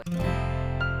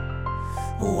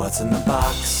What's in the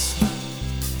box?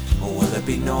 Will it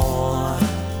be Nor?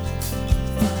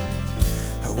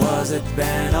 Or was it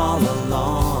Ben all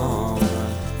along?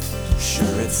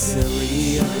 Sure it's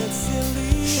silly,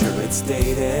 sure it's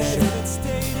dated,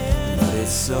 but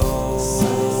it's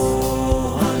so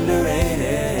underrated.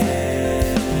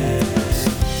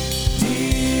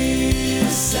 Dear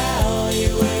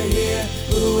Sally, we're here,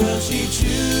 who will she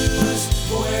choose?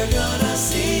 We're gonna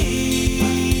see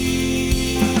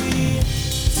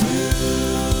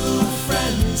two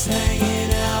friends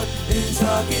hanging out and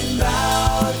talking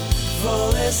about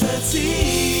Felicity.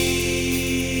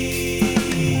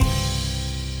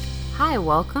 Hi,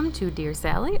 welcome to Dear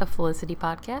Sally, a Felicity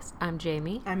podcast. I'm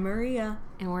Jamie. I'm Maria.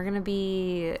 And we're going to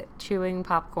be chewing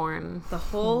popcorn The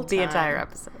whole time. The entire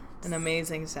episode. An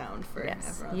amazing sound for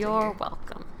everyone. You're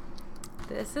welcome.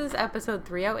 This is episode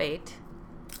 308.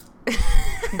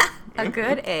 A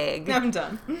good egg. I'm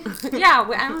done. Yeah,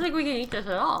 I don't think we can eat this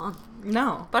at all.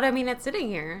 No. But I mean, it's sitting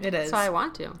here. It is. So I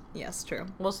want to. Yes, true.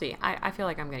 We'll see. I feel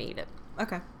like I'm going to eat it.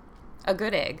 Okay. A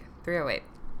good egg. 308.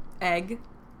 Egg.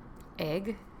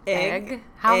 Egg? Egg.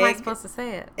 How am I Egg. supposed to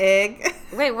say it? Egg.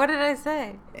 Wait, what did I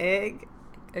say? Egg.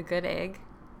 A good egg.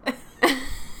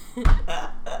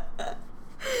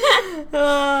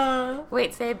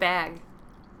 Wait, say bag.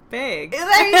 Big.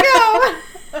 There you go.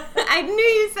 I knew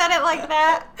you said it like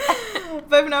that.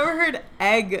 But I've never heard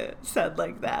egg said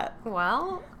like that.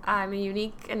 Well, I'm a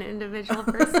unique and individual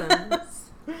person.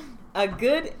 A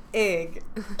good egg.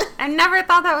 I never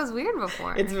thought that was weird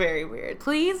before. It's very weird.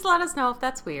 Please let us know if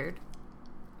that's weird.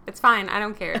 It's fine. I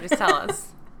don't care. Just tell us.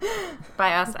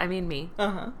 By us, I mean me.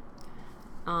 Uh-huh.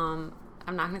 I'm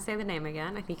not going to say the name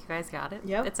again. I think you guys got it.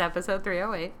 Yep. It's episode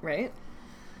 308. Right?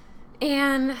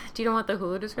 And do you know what the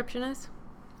Hulu description is?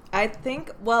 I think,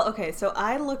 well, okay, so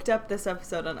I looked up this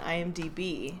episode on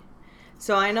IMDb.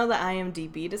 So I know the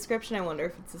IMDb description. I wonder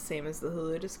if it's the same as the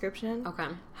Hulu description. Okay.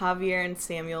 Javier and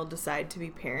Samuel decide to be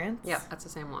parents. Yep, that's the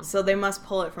same one. So they must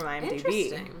pull it from IMDb.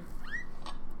 Interesting.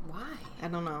 Why? I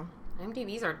don't know.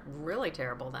 IMDb's are really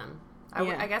terrible then.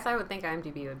 Yeah. I guess I would think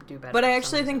IMDb would do better. But I for some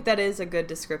actually reason. think that is a good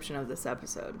description of this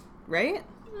episode, right?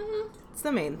 Mm-hmm. It's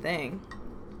the main thing.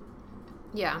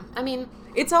 Yeah, I mean,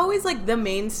 It's always like the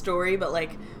main story, but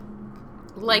like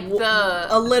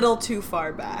a little too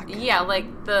far back. yeah, like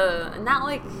not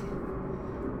like,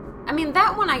 I mean,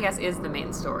 that one I guess is the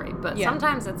main story, but Yeah.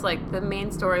 sometimes it's like the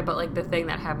main story, but like the thing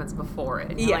that happens before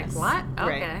it. And you're Yes. like, what?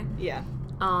 Okay. Right. Yeah.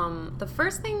 The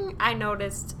first thing I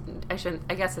noticed, I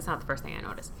guess it's not the first thing I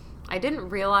noticed. I didn't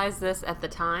realize this at the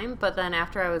time, but then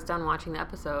after I was done watching the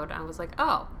episode, I was like,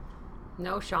 oh,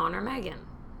 no Sean or Megan.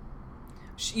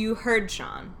 You heard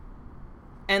Sean.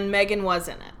 And Megan was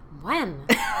in it. When?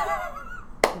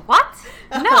 What?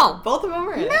 No. Both of them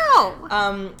are in it.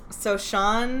 No. So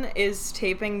Sean is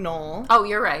taping Noel. Oh,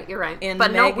 you're right. And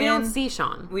but no, we don't Megan- see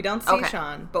Sean. We don't see Okay.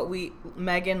 Sean, but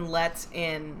Megan lets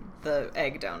in the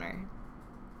egg donor.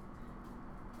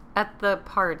 At the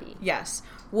party. Yes.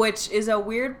 Which is a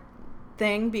weird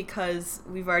thing because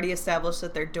we've already established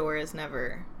that their door is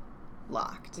never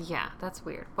locked. Yeah, that's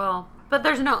weird. Well, but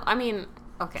there's no, I mean,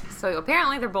 okay, so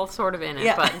apparently they're both sort of in it,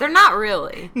 Yeah. but they're not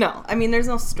really. No, I mean, there's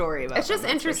no story about It's just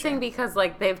them, that's for interesting sure. because,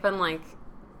 like, they've been, like,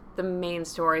 the main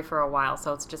story for a while,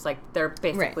 so it's just, like, they're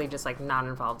basically just, like, not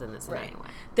involved in this in any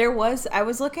way. I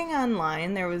was looking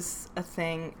online, there was a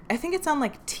thing, I think it's on,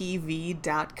 like,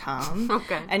 TV.com.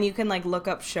 Okay. And you can, like, look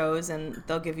up shows and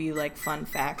they'll give you, like, fun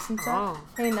facts and stuff. Oh.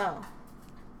 Hey, no.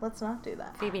 Let's not do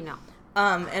that. Phoebe, no.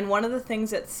 And one of the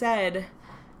things it said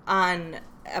on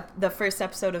the first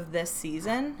episode of this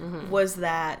season was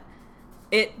that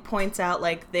it points out,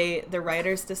 like, the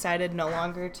writers decided no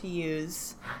longer to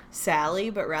use Sally,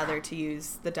 but rather to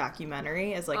use the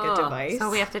documentary as, like, a device.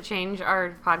 So we have to change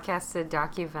our podcast to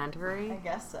documentary? I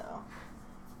guess so.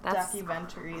 That's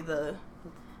Documentary,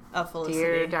 Felicity.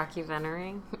 Dear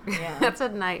documentary. Yeah. That's a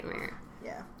nightmare.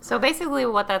 Yeah. So basically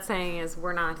what that's saying is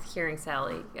we're not hearing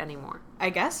Sally anymore. I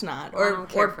guess not. Well, I don't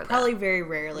care or for that. probably very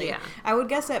rarely. Yeah. I would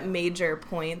guess at major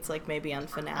points, like maybe on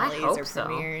finales hope or so.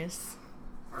 premieres.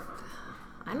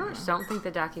 I don't think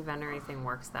the documentary thing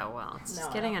works that well. It's just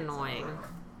No, getting I don't annoying.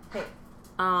 Hey.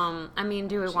 I mean,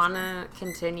 do we want to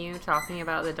continue talking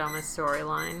about the dumbest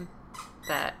storyline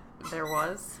that there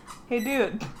was? Hey,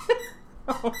 dude.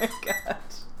 Oh, my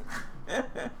gosh.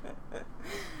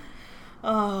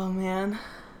 Oh, man.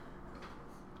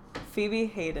 Phoebe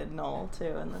hated Noel, too,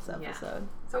 in this episode.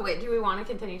 So wait, do we want to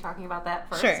continue talking about that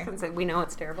first? Sure. Since we know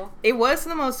it's terrible. It was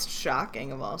the most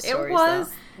shocking of all stories, It was,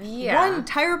 though. yeah. One,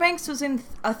 Tyra Banks was in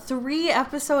a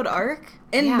 3-episode arc,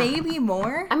 and Yeah. maybe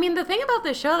more. I mean, the thing about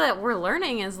this show that we're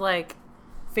learning is, like,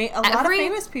 a lot of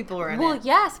famous people were in it. Well,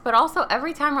 yes, but also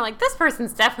every time we're like, this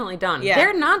person's definitely done. Yeah.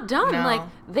 They're not done. No. Like,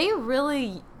 they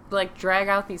really, like, drag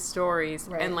out these stories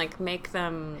and, like, make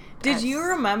them... Did you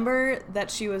remember that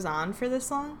she was on for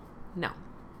this long? No.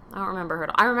 I don't remember her.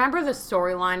 I remember the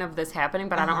storyline of this happening,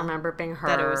 but I don't remember it being her.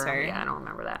 That it was her. Yeah, I don't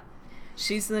remember that.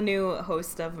 She's the new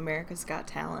host of America's Got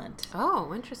Talent.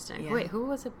 Oh, interesting. Yeah. Wait, who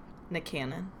was it? Nick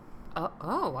Cannon.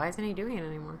 Oh, why isn't he doing it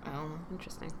anymore? I don't know.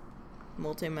 Interesting.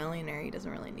 Multi-millionaire, he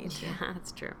doesn't really need to. Yeah,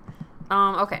 that's true.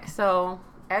 Okay, so,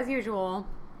 as usual,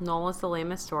 Noel is the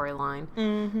lamest storyline.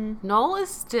 Mm-hmm. Noel is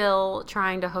still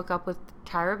trying to hook up with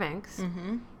Tyra Banks.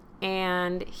 Mm-hmm.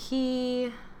 And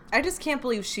he... I just can't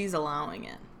believe she's allowing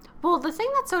it. Well, the thing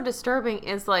that's so disturbing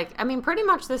is, like, I mean, pretty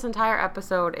much this entire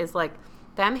episode is, like,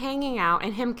 them hanging out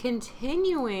and him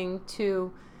continuing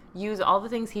to use all the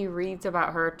things he reads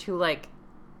about her to, like,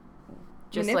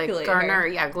 just, manipulate like, garner,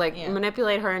 her.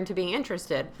 manipulate her into being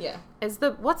interested. Yeah.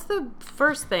 What's the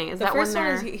first thing? Is the that first when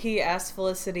one they're... is he asked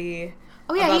Felicity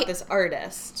he- this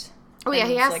artist. Oh, yeah, and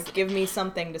he was asked... like, give me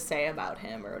something to say about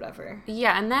him or whatever.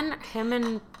 Yeah, and then him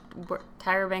and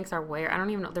Tyra Banks are where? I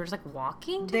don't even know. They're just, like,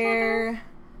 walking together?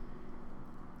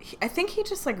 I think he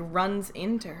just, like, runs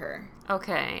into her.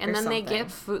 Okay, and or then they something. get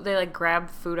food, they, like, grab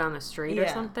food on the street or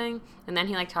Yeah. something, and then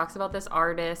he, like, talks about this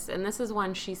artist, and this is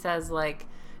when she says, like,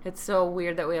 it's so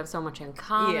weird that we have so much in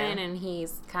common, Yeah. and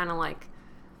he's kind of,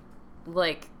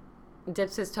 like,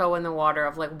 dips his toe in the water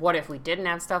of, like, what if we didn't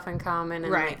have stuff in common,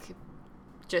 and, Right. like,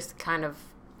 just kind of,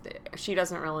 she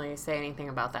doesn't really say anything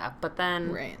about that, but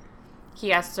then Right.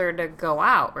 he asks her to go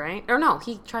out, right? Or no,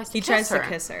 he tries to kiss her. to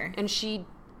kiss her. And she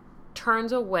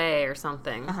turns away or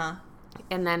something. Uh-huh.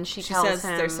 And then she She tells says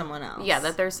him... there's someone else. Yeah,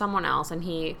 that there's someone else. And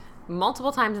he,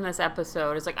 multiple times in this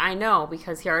episode, is like, I know,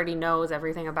 because he already knows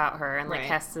everything about her. And, like, Right.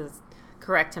 has to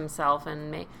correct himself.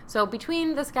 So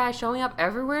between this guy showing up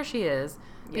everywhere she is,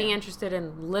 being Yeah. interested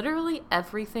in literally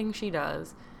everything she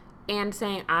does, and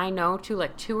saying, I know, to,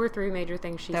 like, 2 or 3 major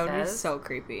things she says. That would be so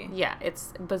creepy. Yeah,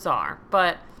 it's bizarre.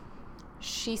 But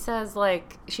she says,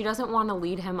 like, she doesn't want to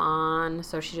lead him on,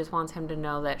 so she just wants him to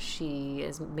know that she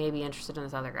is maybe interested in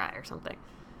this other guy or something.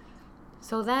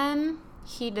 So then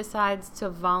he decides to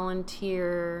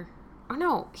volunteer. Oh,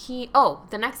 no.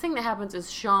 The next thing that happens is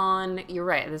Sean. You're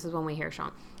right. This is when we hear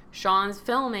Sean. Sean's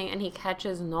filming, and he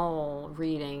catches Noel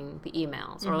reading the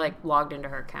emails or, like, logged into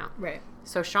her account. Right.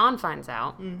 So Sean finds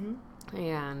out, Mm-hmm.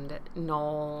 and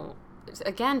Noel,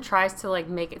 again, tries to, like,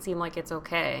 make it seem like it's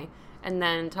okay, and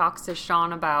then talks to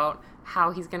Sean about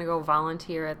how he's going to go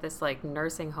volunteer at this, like,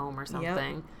 nursing home or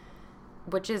something,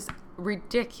 which is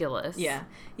ridiculous. Yeah.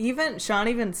 Sean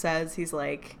even says, he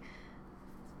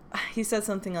says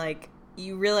something like,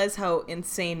 you realize how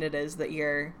insane it is that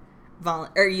you're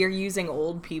using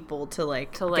old people to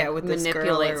get with this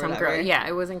girl or some whatever. girl. Yeah,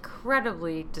 it was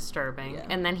incredibly disturbing. Yeah.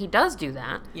 And then he does do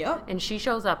that. Yep. And she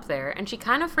shows up there, and she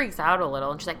kind of freaks out a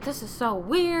little, and she's like, this is so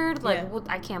weird. Like, Yeah.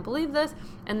 I can't believe this.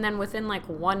 And then within, like,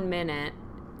 1 minute...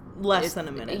 Less than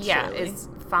a minute, Yeah, surely. it's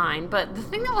fine. But the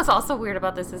thing that was also weird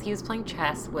about this is he was playing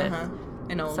chess with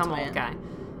An old some man. old guy.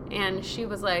 And she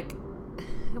was like...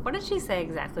 What did she say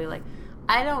exactly? Like,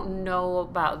 I don't know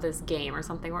about this game or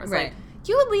something. Where it's Right. like...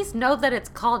 You at least know that it's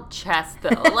called chess, though.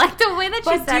 Like, the way that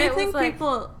she But said do you it think was like...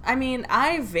 people... I mean,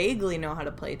 I vaguely know how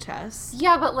to play chess.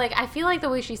 Yeah, but, like, I feel like the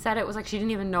way she said it was like she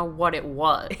didn't even know what it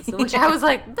was. Which I was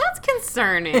like, that's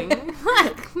concerning.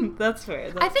 Like, That's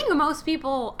fair. I think most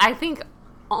people...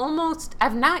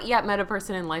 I've not yet met a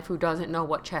person in life who doesn't know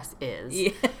what chess is.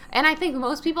 Yeah. And I think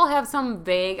most people have some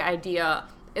vague idea.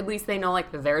 At least they know,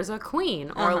 like, there's a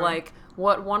queen. Or, like...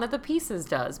 what one of the pieces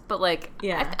does. But, like,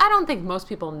 Yeah. I don't think most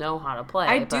people know how to play.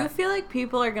 I do feel like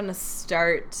people are going to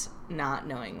start not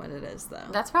knowing what it is, though.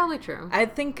 That's probably true. I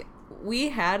think we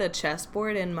had a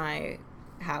chessboard in my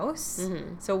house,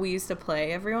 so we used to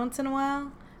play every once in a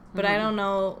while. But I don't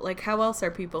know, like, how else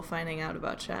are people finding out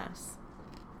about chess?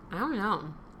 I don't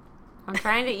know. I'm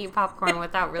trying to eat popcorn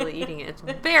without really eating it. It's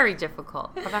very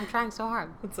difficult, but I'm trying so hard.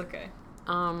 It's okay.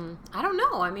 I don't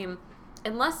know. I mean,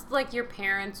 unless, like, your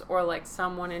parents or, like,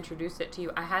 someone introduced it to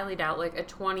you, I highly doubt, like, a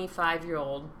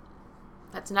 25-year-old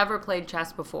that's never played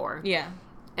chess before Yeah.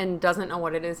 and doesn't know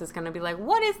what it is going to be like,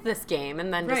 what is this game?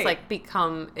 And then just, Right. like,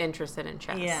 become interested in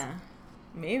chess. Yeah.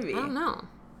 Maybe. I don't know.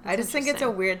 I just think it's a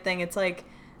interesting. weird thing. It's like,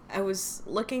 I was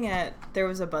looking at, there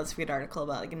was a BuzzFeed article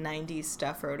about, like, 90s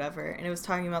stuff or whatever, and it was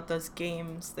talking about those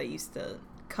games that used to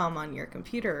come on your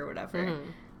computer or whatever.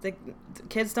 The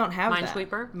kids don't have that.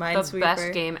 Minesweeper? Minesweeper. The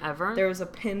best game ever. There was a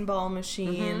pinball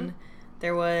machine.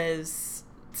 There was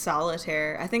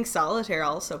solitaire. I think solitaire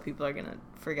also people are going to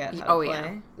forget how to Oh,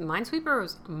 play. yeah. Minesweeper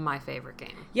was my favorite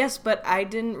game. Yes, but I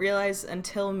didn't realize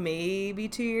until maybe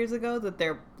 2 years ago that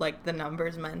they're, like, the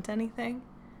numbers meant anything.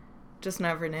 Just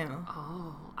never knew.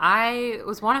 Oh. It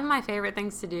was one of my favorite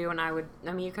things to do, and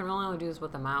you can really only do this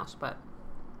with the mouse, but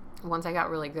once I got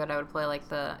really good, I would play, like,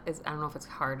 I don't know if it's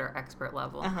hard or expert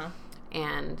level. Uh-huh.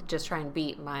 And just try and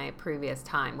beat my previous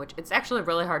time, which it's actually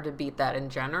really hard to beat that in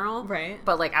general. Right.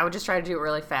 But, like, I would just try to do it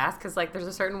really fast because, like, there's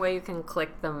a certain way you can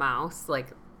click the mouse, like,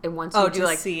 and once you do,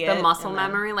 like, see the it muscle and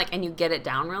then- memory, like, and you get it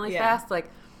down really fast, like,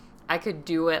 I could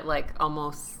do it, like,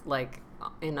 almost, like,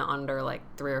 in under, like,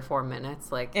 3 or 4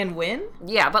 minutes, like. And win?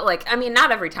 Yeah, but, like, I mean, not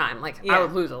every time. Like, I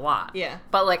would lose a lot. Yeah.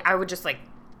 But, like, I would just, like,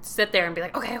 sit there and be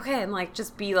like, okay, and, like,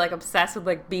 just be, like, obsessed with,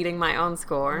 like, beating my own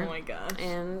score. Oh my gosh.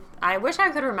 And I wish I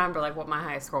could remember, like, what my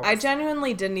highest score was. I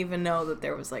genuinely didn't even know that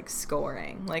there was, like,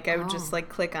 scoring. Like, I would just, like,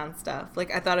 click on stuff.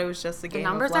 Like, I thought it was just a game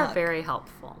of luck. The numbers are very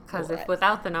helpful, because if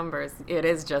without the numbers, it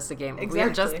is just a game. Exactly. You're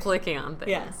just clicking on things.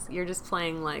 Yeah. You're just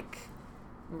playing, like,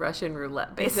 Russian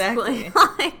roulette, basically.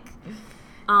 Exactly.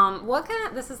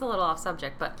 Like, this is a little off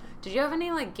subject, but did you have any,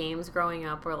 like, games growing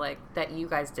up or, like, that you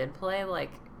guys did play?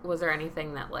 Like, was there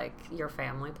anything that, like, your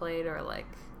family played or, like...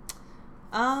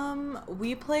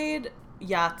 We played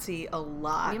Yahtzee a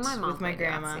lot Me and my mom with my played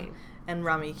grandma. Yahtzee. And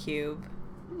Rummy Cube.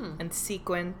 And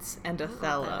Sequence and I don't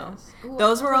know what Othello. that is. Ooh,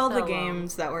 Those I were love all the Othello.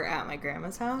 games that were at my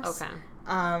grandma's house. Okay.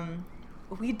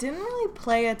 We didn't really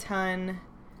play a ton,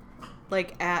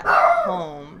 like, at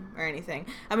home or anything.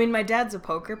 I mean, my dad's a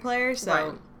poker player,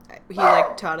 so he,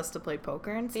 like, taught us to play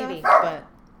poker and stuff. Phoebe. But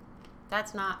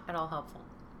That's not at all helpful.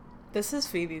 this is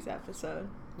Phoebe's episode.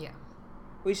 Yeah.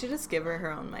 We should just give her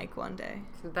her own mic one day.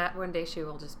 So that one day she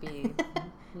will just be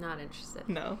not interested.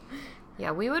 No.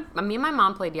 Yeah, me and my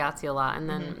mom played Yahtzee a lot, and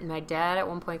then my dad at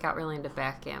one point got really into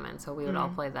backgammon, so we would all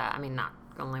play that. I mean, not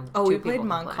only Oh, two we people played can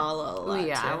play. Moncala a Oh, lot,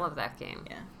 yeah, I too. love that game.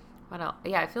 Yeah. What else?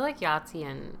 Yeah, I feel like Yahtzee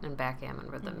and backgammon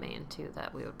were the main two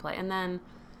that we would play. And then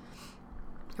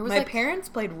there was My like parents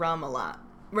played rum a lot.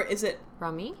 Is it...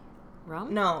 Rummy?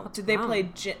 Rum? No, What's did they rum? play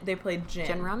gin? They played gin.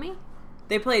 Gin Rummy?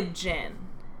 They played gin.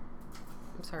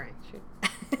 I'm sorry. Shoot.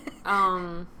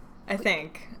 I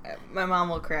think. My mom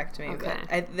will correct me. Okay.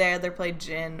 But they either played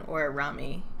gin or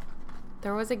rummy.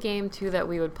 There was a game too that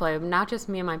we would play, not just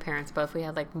me and my parents, but if we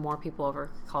had like more people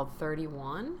over, called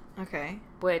 31. Okay.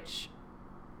 Which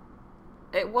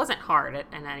it wasn't hard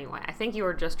in any way. I think you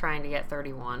were just trying to get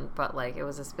 31, but like it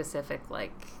was a specific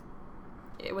like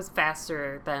it was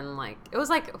faster than like it was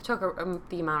like it took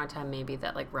the amount of time maybe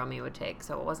that like Rummy would take,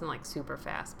 so it wasn't like super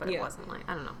fast, but it wasn't like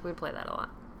I don't know. We'd play that a lot.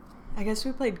 I guess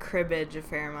we played cribbage a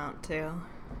fair amount too.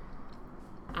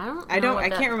 I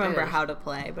can't remember how to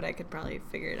play, but I could probably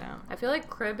figure it out. I feel like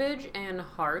cribbage and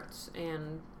hearts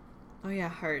and Oh yeah,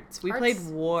 hearts. We Hearts.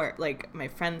 played war. Like my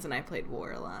friends and I played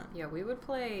war a lot. yeah, we would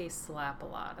play slap a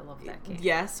lot. I love that game.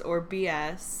 Yes, or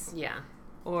BS, Yeah.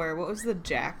 or what was the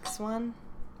jacks one?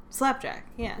 Slapjack.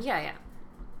 Yeah. Yeah.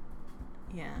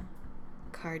 Yeah.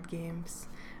 Card games.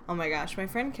 Oh my gosh, my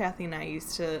friend Kathy and I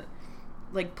used to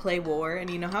like play war, and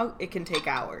you know how it can take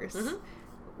hours. Mhm.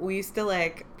 We used to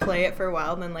like play it for a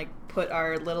while and then like put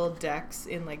our little decks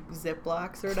in like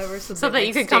Ziplocs or whatever so So they, that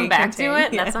you like, could stay come back to contained.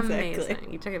 it? Yeah, That's exactly.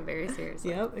 amazing. You took it very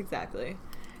seriously. Yep, exactly.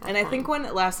 That's And I fun. think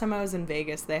last time I was in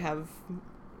Vegas, they have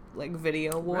like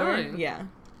video war. Really? Yeah.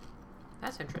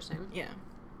 That's interesting. Yeah.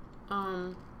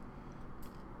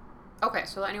 Okay,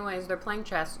 so anyways, they're playing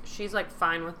chess. She's like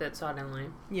fine with it suddenly.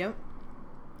 Yep.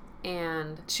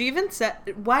 And She even said,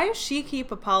 why does she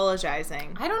keep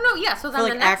apologizing I don't know. Yeah, so then for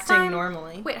like the next acting time,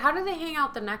 normally? Wait, how do they hang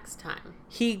out the next time?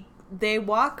 They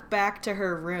walk back to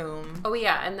her room. Oh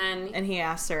yeah, and then And he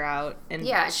asks her out, and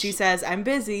Yeah, she she- says, "I'm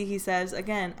busy." He says,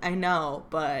 "Again, I know,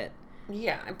 but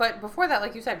yeah, but before that,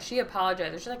 like you said, she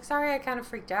apologized. She's like, "Sorry, I kind of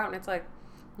freaked out," and it's like,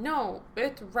 "No,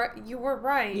 it's right. You were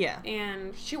right." Yeah.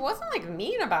 and she wasn't like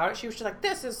mean about it. She was just like,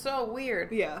 "This is so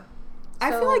weird." yeah."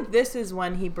 I feel So- like this is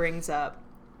when he brings up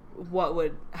what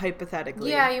would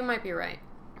hypothetically. Yeah, you might be right.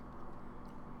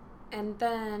 And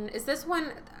then is this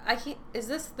when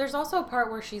there's also a part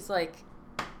where she's like,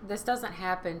 this doesn't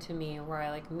happen to me, where I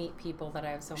like meet people that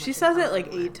I have so much She in says it common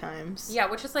like with. 8 times. Yeah,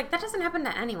 which is like that doesn't happen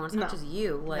to anyone. It's not No. just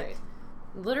you. Like Right.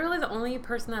 literally the only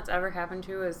person that's ever happened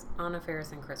to is Anna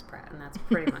Faris and Chris Pratt, and that's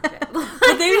pretty much it.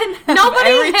 But they didn't have Nobody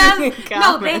everything has in no.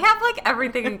 common. They have like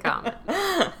everything in common.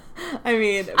 I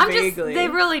mean, vaguely. They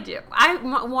really do.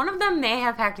 One of them may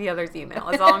have hacked the other's email.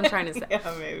 Is all I'm trying to say.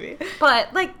 Yeah, maybe.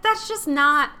 But like that's just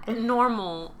not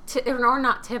normal or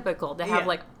not typical to have Yeah.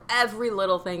 like every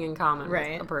little thing in common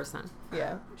Right. with a person.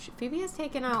 Yeah. Phoebe has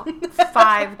taken out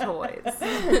 5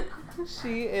 toys.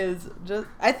 She is just.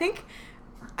 I think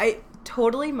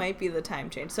totally might be the time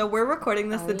change. So we're recording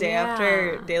this the day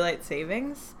after daylight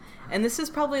savings. And this is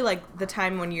probably, like, the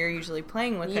time when you're usually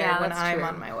playing with her when I'm true.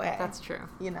 on my way. That's true.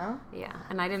 You know? Yeah.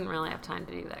 And I didn't really have time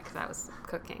to do that because I was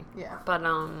cooking. Yeah. But,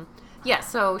 yeah,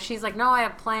 so she's like, no, I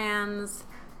have plans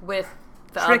with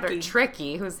the Tricky. other...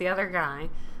 Tricky, who's the other guy.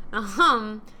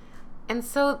 And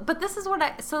so... But this is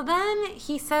what So then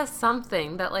he says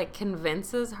something that, like,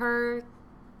 convinces her...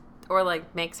 Or,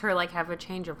 like, makes her, like, have a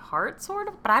change of heart, sort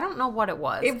of. But I don't know what it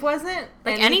was. It wasn't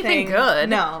like anything good.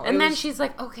 No. And then she's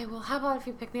like, okay, well, how about if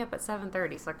you pick me up at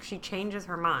 7:30? So, like, she changes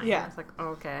her mind. Yeah. It's like,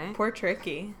 okay. Poor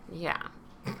Tricky. Yeah.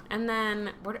 And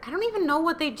then, I don't even know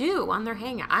what they do on their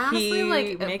hangout. I honestly,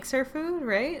 he makes her food,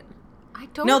 right? I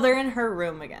don't... No, they're in her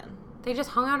room again. They just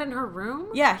hung out in her room?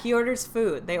 Yeah, he orders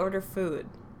food. They order food.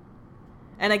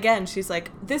 And again, she's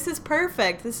like, this is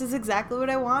perfect. This is exactly what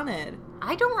I wanted.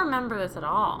 I don't remember this at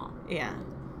all. Yeah.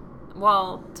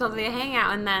 Well, so they hang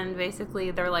out, and then basically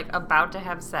they're, like, about to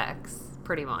have sex,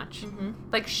 pretty much. Mm-hmm.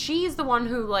 Like, she's the one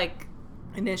who, like...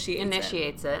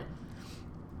 Initiates it.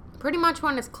 Pretty much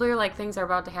when it's clear, like, things are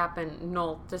about to happen,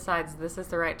 Noel decides this is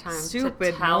the right time to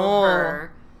tell Noel.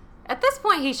 her. At this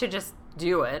point, he should just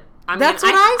do it. That's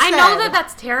what I said. I know that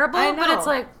that's terrible, but it's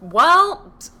like,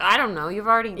 well, I don't know. You've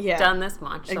already done this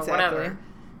much, so whatever.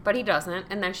 But he doesn't,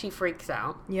 and then she freaks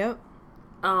out. Yep.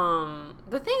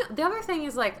 The other thing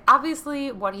is, like,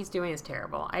 obviously what he's doing is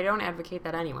terrible. I don't advocate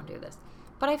that anyone do this.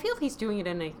 But I feel he's doing it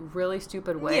in a really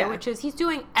stupid way, which is he's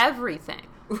doing everything.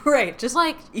 Right. Just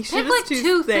like, pick like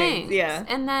two things. Yeah.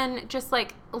 And then just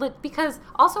like, because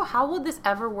also how would this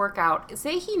ever work out?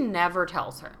 Say he never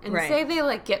tells her and say they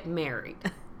like get married.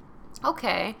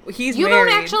 Okay. He's you married,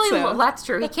 don't actually, so. That's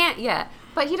true. He can't yet.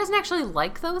 But he doesn't actually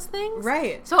like those things.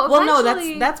 Right. So well, no,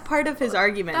 that's part of his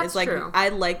argument. That's is like, true. I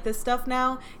like this stuff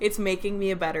now. It's making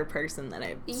me a better person than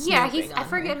I. Yeah, I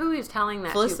forget who he was telling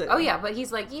that Felicity. to. Oh yeah, but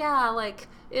he's like, yeah, like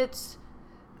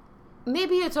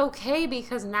maybe it's okay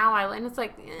because now and it's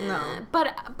like, no.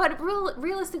 But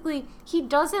realistically, he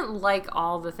doesn't like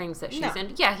all the things that she's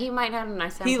in. Yeah, he might have a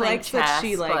nice time playing chess. He likes that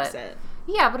she likes it.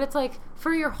 Yeah, but it's like,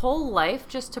 for your whole life,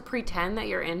 just to pretend that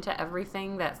you're into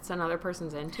everything that's another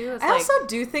person's into. I also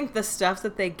do think the stuff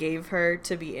that they gave her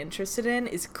to be interested in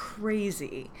is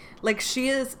crazy. Like, she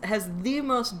has the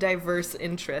most diverse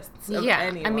interests of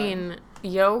anyone. I mean,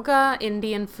 yoga,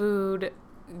 Indian food,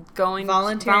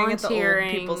 volunteering at the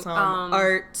old people's home,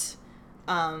 art,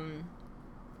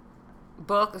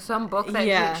 some book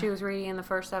that she was reading in the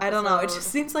first episode. I don't know. It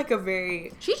just seems like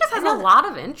she just has a lot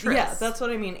of interest. Yeah, that's what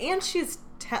I mean. And she's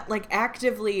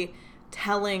actively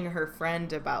telling her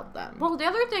friend about them. Well, the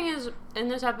other thing is, in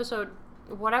this episode,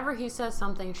 whatever he says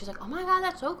something, she's like, oh my god,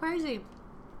 that's so crazy.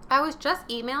 I was just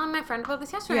emailing my friend about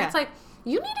this yesterday. Yeah. It's like,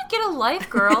 you need to get a life,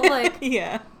 girl. Like,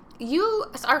 yeah. You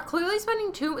are clearly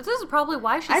spending this is probably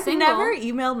why she's single. I've never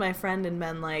emailed my friend and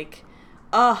been like,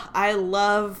 oh, I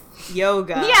love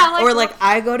yoga. Yeah, like, or like,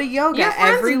 I go to yoga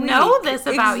every week. Your friends know this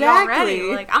about you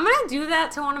already. Like, I'm going to do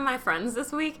that to one of my friends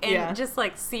this week and just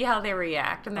like see how they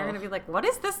react. And they're going to be like, what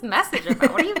is this message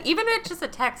about? What are you, even if it's just a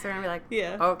text, they're going to be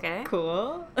like, okay.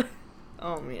 Cool.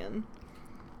 Oh, man.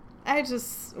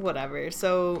 Whatever.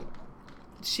 So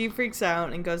she freaks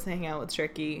out and goes to hang out with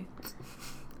Tricky.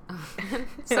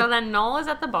 So then Noel is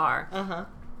at the bar. Uh-huh.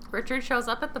 Richard shows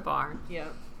up at the bar.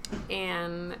 Yep.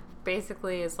 And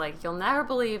basically is like, you'll never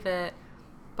believe it,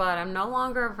 but I'm no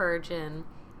longer a virgin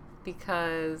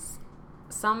because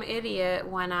some idiot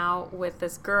went out with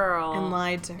this girl and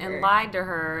lied to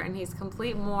her, and he's a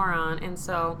complete moron. And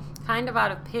so, kind of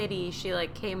out of pity, she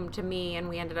like came to me and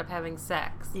we ended up having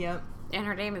sex. Yep. And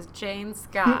her name is Jane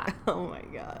Scott. Oh my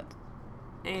god.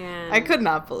 And I could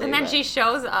not believe it. And then she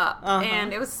shows up,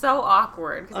 and it was so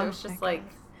awkward because it was just like.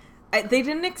 They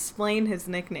didn't explain his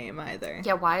nickname either.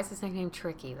 Yeah, why is his nickname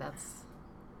Tricky?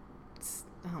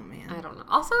 Oh, man. I don't know.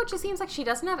 Also, it just seems like she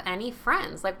doesn't have any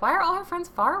friends. Like, why are all her friends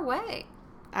far away?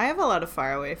 I have a lot of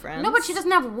faraway friends. No, but she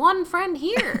doesn't have one friend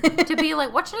here to be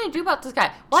like, what should I do about this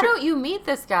guy? Why don't you meet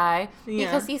this guy?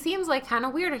 Because he seems like kind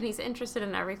of weird and he's interested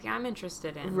in everything I'm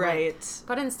interested in. Right. Like,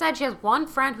 but instead, she has one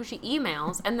friend who she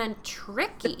emails and then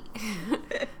Tricky.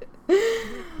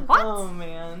 What? Oh,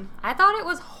 man. I thought it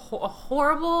was a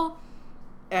horrible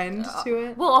end to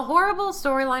it. Well, a horrible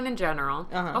storyline in general.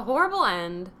 A horrible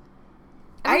end.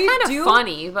 I mean, kind of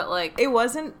funny, but like it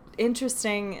wasn't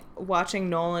interesting watching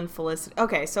Noel and Felicity.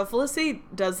 Okay, so Felicity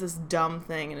does this dumb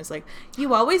thing and is like,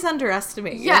 "You always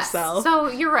underestimate yourself." So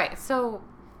you're right. So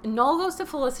Noel goes to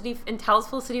Felicity and tells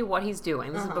Felicity what he's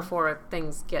doing. This is before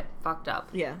things get fucked up.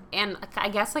 Yeah. And I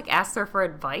guess like asks her for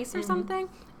advice or something.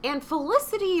 And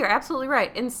Felicity, you're absolutely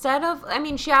right. Instead of, I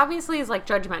mean, she obviously is like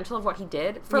judgmental of what he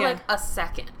did for like a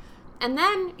second. And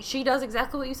then she does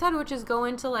exactly what you said, which is go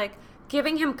into, like,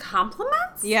 giving him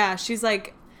compliments? Yeah, she's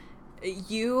like,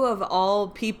 you of all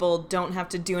people don't have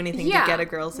to do anything to get a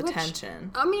girl's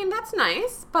attention. I mean, that's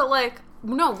nice, but, like,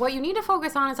 no, what you need to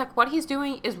focus on is, like, what he's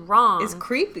doing is wrong. It's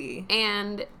creepy.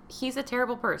 And he's a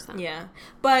terrible person. Yeah.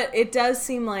 But it does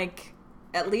seem like,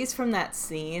 at least from that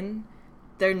scene,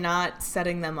 they're not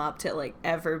setting them up to, like,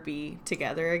 ever be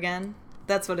together again.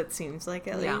 That's what it seems like,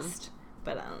 at least.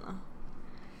 But I don't know.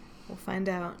 We'll find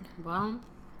out. Well,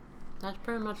 that's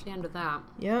pretty much the end of that.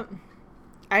 Yep.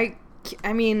 I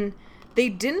mean, they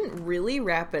didn't really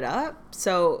wrap it up,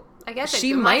 so I guess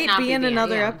she might be in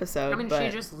another episode. I mean, but...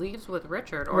 she just leaves with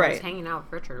Richard, or is hanging out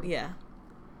with Richard. Yeah.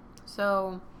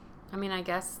 So, I mean, I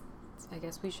guess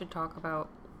we should talk about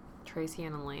Tracy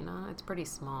and Elena. It's pretty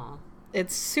small.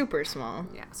 It's super small.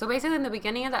 Yeah. So basically, in the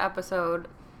beginning of the episode,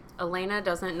 Elena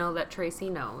doesn't know that Tracy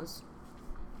knows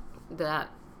that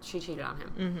she cheated on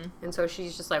him. Mm-hmm. And so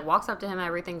she's just like, walks up to him,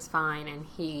 everything's fine, and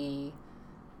he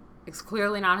is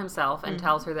clearly not himself and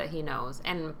tells her that he knows.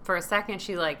 And for a second,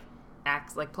 she, like,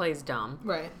 acts, like, plays dumb.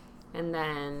 Right. And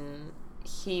then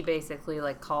he basically,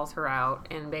 like, calls her out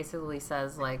and basically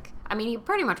says, like, I mean, he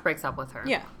pretty much breaks up with her.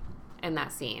 Yeah. In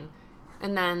that scene.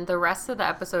 And then the rest of the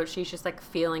episode, she's just, like,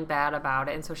 feeling bad about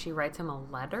it. And so she writes him a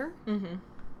letter. Mm-hmm.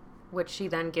 Which she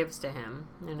then gives to him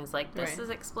and is like, this is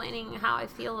explaining how I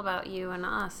feel about you and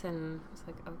us. And I was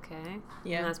like, okay.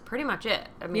 Yeah. And that's pretty much it.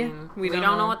 I mean, we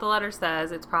don't know what the letter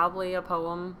says. It's probably a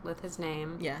poem with his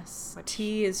name. Yes.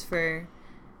 T is for...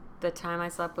 the time I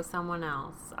slept with someone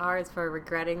else. R is for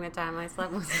regretting the time I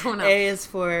slept with someone else. A is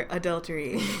for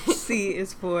adultery. C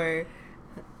is for...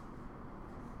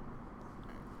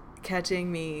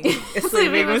 catching me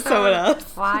sleeping with someone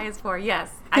else. Y is for,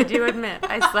 yes, I do admit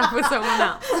I slept with someone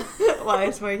else. Y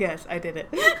is for, yes, I did it.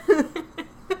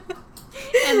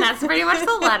 And that's pretty much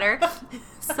the letter.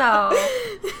 So,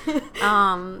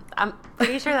 I'm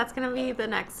pretty sure that's going to be the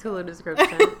next Hulu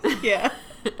description. Yeah.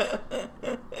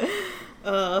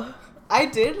 I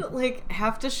did, like,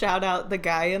 have to shout out the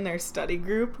guy in their study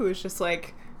group who was just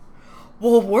like,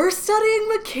 well, we're studying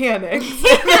mechanics.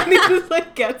 And then he just,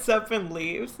 like, gets up and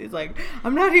leaves. He's like,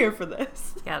 I'm not here for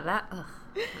this. Yeah, I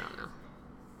don't know.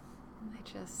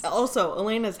 Also,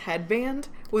 Elena's headband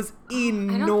was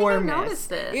enormous. I don't think I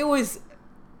noticed it. It was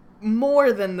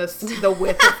more than the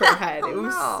width of her head. It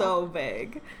was so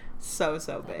big. So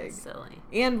big. Silly.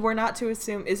 And we're not to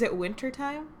assume, is it winter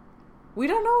time? We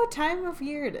don't know what time of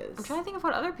year it is. I'm trying to think of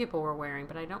what other people were wearing,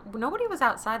 but nobody was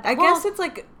outside. I guess it's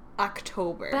like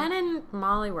October. Ben and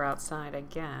Molly were outside, I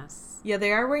guess. Yeah,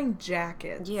 they are wearing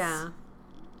jackets. Yeah.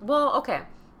 Well, okay.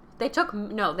 They took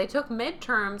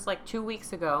midterms like 2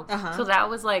 weeks ago. Uh-huh. So that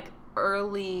was like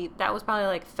that was probably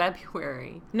like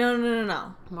February.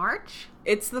 No. March?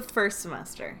 It's the first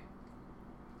semester.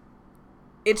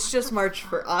 It's just March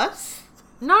for us?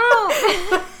 No.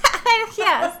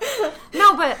 Yes.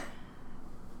 No, but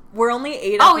we're only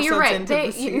 8 episodes you're right. into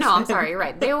the season. No, I'm sorry. You're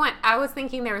right. I was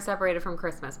thinking they were separated from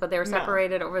Christmas, but they were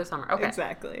separated over the summer. Okay.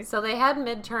 Exactly. So they had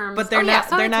midterms. But they're not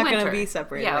going to be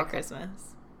separated at Christmas.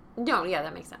 No, yeah,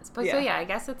 that makes sense. But so I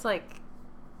guess it's like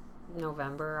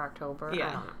November, October.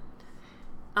 Yeah.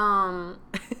 I don't know.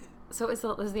 So is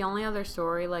the only other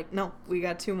story like... No, we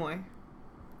got 2 more.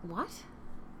 What?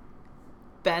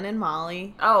 Ben and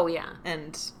Molly. Oh, yeah.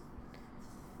 And...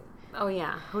 oh,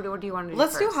 yeah. What do you want to do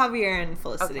Let's first? do Javier and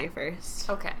Felicity first.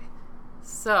 Okay.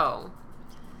 So,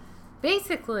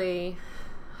 basically,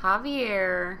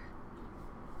 Javier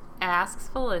asks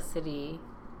Felicity...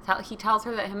 he tells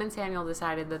her that him and Samuel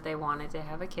decided that they wanted to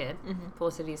have a kid. Mm-hmm.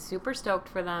 Felicity's super stoked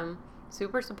for them,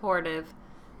 super supportive.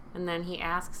 And then he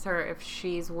asks her if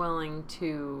she's willing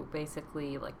to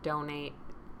basically, like, donate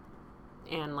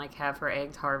and, like, have her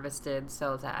eggs harvested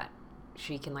so that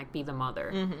she can, like, be the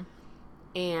mother.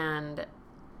 Mm-hmm. And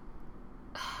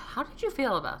how did you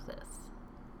feel about this?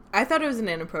 I thought it was an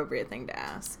inappropriate thing to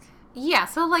ask. Yeah,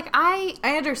 so, like, I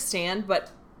understand,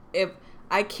 but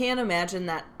I can't imagine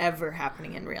that ever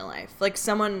happening in real life. Like,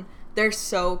 they're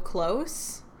so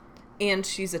close, and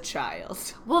she's a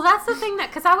child. Well, that's the thing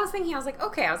because I was like,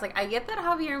 okay, I get that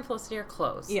Javier and Felicity are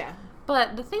close. Yeah.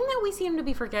 But the thing that we seem to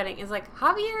be forgetting is, like,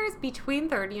 Javier is between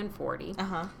 30 and 40.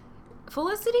 Uh-huh.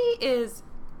 Felicity is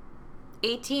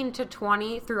 18 to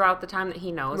 20 throughout the time that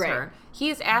he knows her. He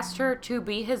has asked her to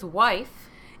be his wife.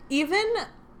 Even...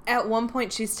 at one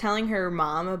point, she's telling her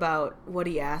mom about what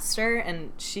he asked her,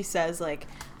 and she says, like,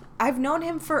 I've known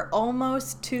him for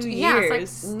almost 2 years.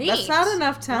 It's like, neat. That's not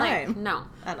enough time. Like, no.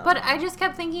 I just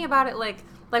kept thinking about it, like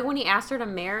when he asked her to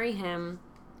marry him,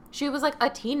 she was, like, a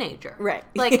teenager. Right.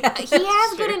 Like, he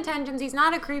has good intentions. He's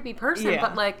not a creepy person,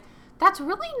 but, like, That's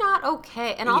really not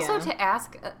okay. And also Yeah.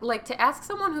 to ask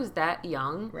someone who's that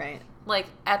young, Right. like,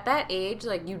 at that age,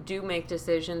 like, you do make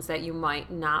decisions that you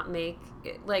might not make.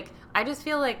 Like, I just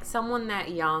feel like someone that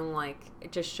young, like,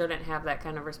 just shouldn't have that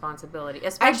kind of responsibility.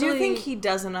 Especially... I do think he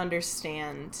doesn't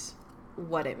understand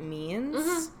what it means.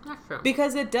 Mm-hmm. That's true.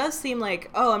 Because it does seem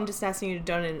like, oh, I'm just asking you to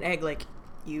donate an egg. Like,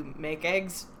 you make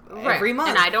eggs every month.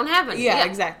 And I don't have any. Yeah,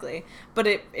 exactly. But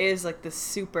it is like this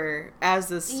super, as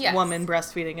this woman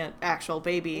breastfeeding an actual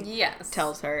baby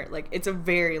tells her, like, it's a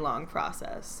very long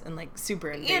process and, like, super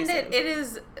invasive. And it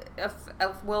is,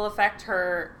 will affect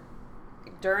her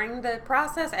during the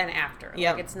process and after.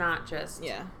 Yep. Like, it's not just...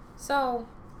 Yeah. So,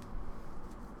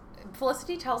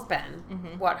 Felicity tells Ben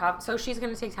so she's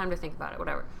going to take time to think about it,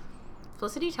 whatever.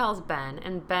 Felicity tells Ben,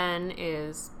 and Ben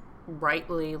is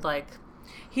rightly, like...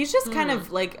 He's just kind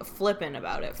of, like, flippant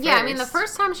about it first. Yeah, I mean, the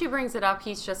first time she brings it up,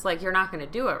 he's just like, you're not going to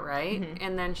do it, right? Mm-hmm.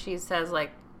 And then she says,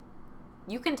 like,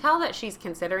 you can tell that she's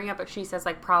considering it, but she says,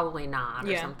 like, probably not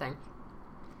or something.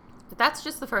 But that's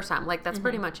just the first time. Like, that's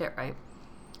pretty much it, right?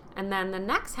 And then the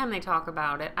next time they talk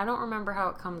about it, I don't remember how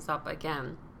it comes up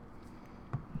again.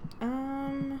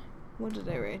 What did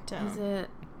I write down? Is it...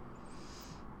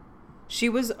 She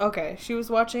was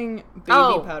watching baby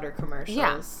powder commercials.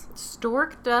 Yes.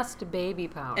 Stork Dust baby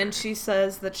powder. And she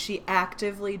says that she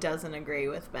actively doesn't agree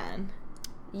with Ben.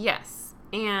 Yes.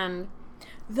 And...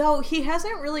 Though he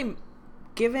hasn't really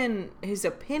given his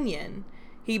opinion.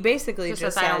 He basically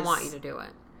just says, I don't want you to do it.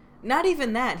 Not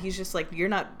even that. He's just like, you're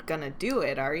not gonna do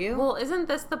it, are you? Well, isn't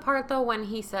this the part, though, when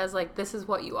he says, like, this is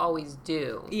what you always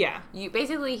do? Yeah.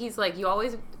 Basically, he's like, you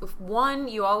always,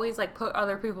 like, put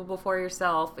other people before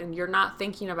yourself, and you're not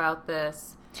thinking about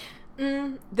this.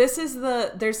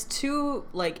 There's two,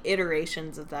 like,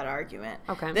 iterations of that argument.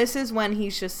 Okay. This is when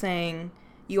he's just saying,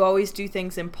 you always do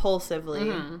things impulsively.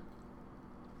 Mm-hmm.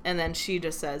 And then she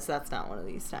just says, that's not one of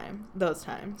those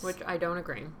times. Which I don't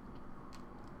agree.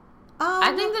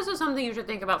 I think this is something you should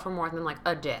think about for more than, like,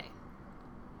 a day.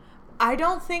 I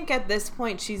don't think at this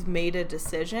point she's made a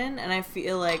decision, and I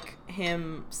feel like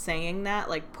him saying that,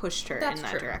 like, pushed her in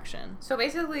that direction. So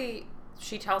basically,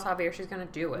 she tells Javier she's going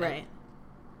to do it. Right.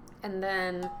 And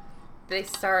then they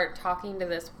start talking to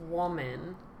this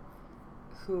woman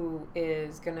who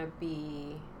is going to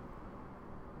be...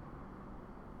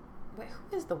 Wait,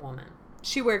 who is the woman?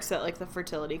 She works at, like, the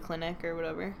fertility clinic or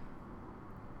whatever.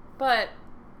 But...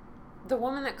 The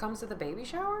woman that comes to the baby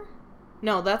shower?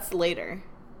 No, that's later.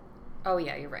 Oh,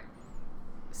 yeah, you're right.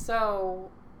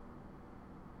 So...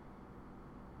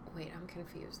 Wait, I'm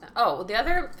confused now. Oh, the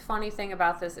other funny thing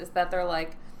about this is that they're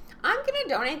like, I'm going to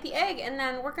donate the egg, and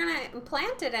then we're going to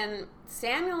implant it in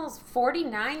Samuel's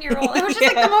 49-year-old. It was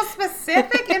just, like, the most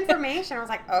specific information. I was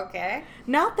like, okay.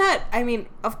 Not that, I mean,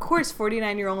 of course,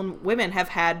 49-year-old women have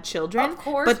had children. Of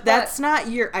course, but that's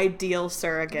not your ideal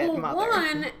surrogate mother.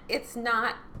 One, it's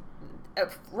not...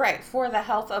 right, for the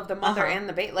health of the mother and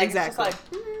the baby. Like, exactly. It's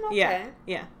just like, okay.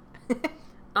 Yeah.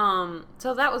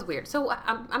 So that was weird. So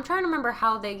I'm trying to remember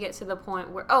how they get to the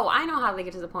point where... Oh, I know how they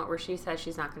get to the point where she says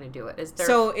she's not going to do it.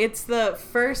 So it's the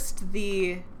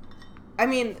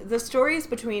stories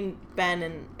between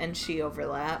Ben and she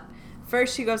overlap.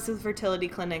 First, she goes to the fertility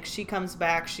clinic. She comes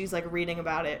back. She's, like, reading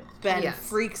about it. Ben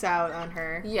freaks out on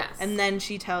her. Yes. And then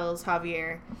she tells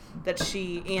Javier that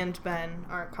she and Ben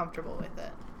aren't comfortable with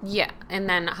it. Yeah, and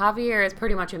then Javier is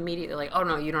pretty much immediately like, oh,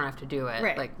 no, you don't have to do it.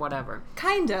 Right. Like, whatever.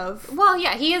 Kind of. Well,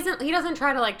 yeah, he doesn't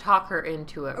try to, like, talk her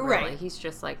into it, really. Right. He's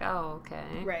just like, oh,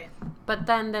 okay. Right. But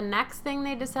then the next thing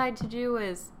they decide to do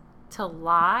is to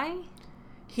lie.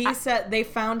 He said they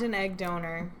found an egg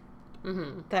donor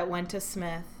that went to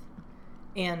Smith,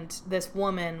 and this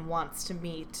woman wants to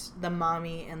meet the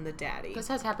mommy and the daddy. This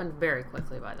has happened very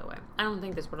quickly, by the way. I don't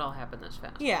think this would all happen this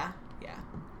fast. Yeah.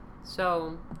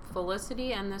 So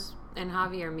Felicity and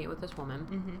Javier meet with this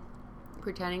woman,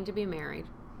 pretending to be married,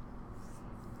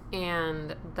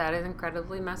 and that is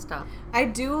incredibly messed up. I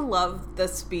do love the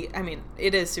speech. I mean,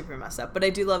 it is super messed up, but I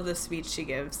do love the speech she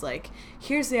gives. Like,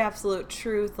 here's the absolute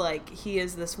truth. Like, he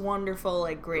is this wonderful,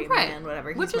 like, great man,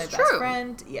 whatever. He's my best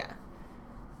friend. Yeah.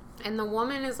 And the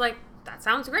woman is like, that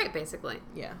sounds great, basically.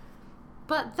 Yeah.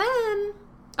 But then...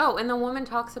 Oh, and the woman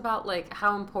talks about, like,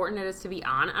 how important it is to be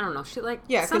on. I don't know. She, like...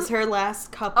 Yeah, because her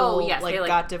last couple,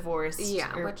 got divorced.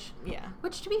 Yeah,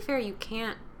 Which, to be fair, you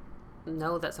can't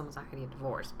know that someone's not going to get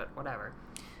divorced, but whatever.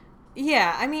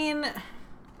 Yeah, I mean...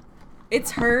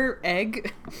 It's her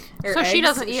egg. So eggs. She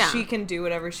doesn't... Yeah. She can do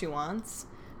whatever she wants.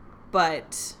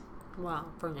 But...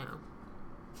 Well, for now.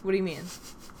 What do you mean?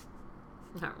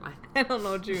 Never mind. I don't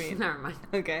know what you mean. Never mind.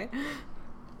 Okay.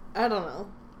 I don't know.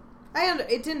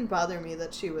 It didn't bother me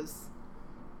that she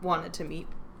wanted to meet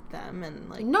them and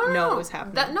like no, know what was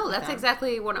happening. That's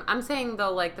exactly what I'm saying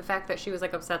though. Like the fact that she was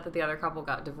like upset that the other couple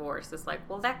got divorced. It's like,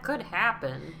 well, that could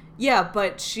happen. Yeah,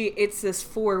 but it's this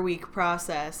 4-week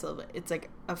process of it's like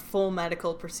a full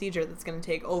medical procedure that's going to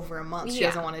take over a month. She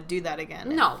doesn't want to do that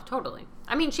again. No, totally.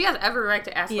 I mean, she has every right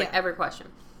to ask like every question.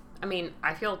 I mean,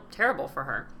 I feel terrible for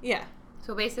her. Yeah.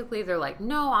 So basically, they're like,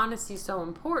 no, honesty's so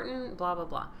important. Blah blah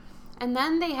blah. And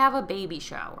then they have a baby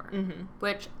shower,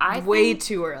 which I think way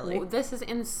too early. This is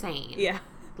insane. Yeah.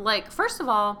 Like, first of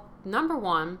all, number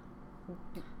one,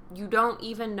 you don't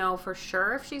even know for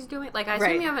sure if she's doing. Like, I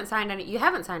assume you haven't signed any. You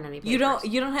haven't signed any papers.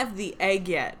 You don't have the egg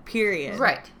yet. Period.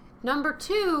 Right. Number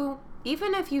two,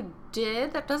 even if you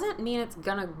did, that doesn't mean it's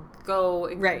gonna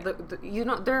go. Right. You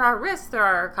know, there are risks. There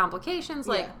are complications.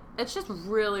 Like, it's just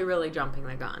really, really jumping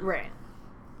the gun. Right.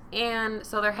 And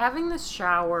so they're having this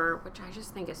shower, which I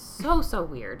just think is so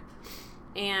weird.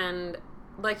 And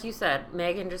like you said,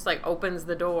 Megan just like opens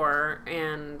the door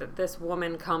and this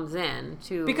woman comes in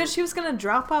to... Because she was going to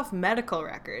drop off medical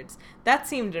records. That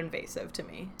seemed invasive to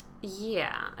me.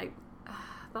 Yeah.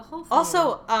 The whole thing...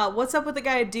 Also, what's up with the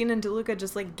guy, Dean and DeLuca,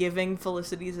 just like giving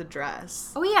Felicity's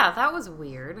address? Oh yeah, that was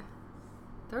weird.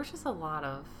 There was just a lot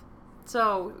of...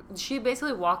 So she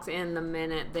basically walks in the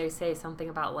minute they say something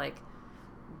about like...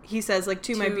 He says, like,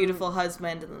 to my beautiful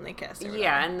husband, and then they kiss.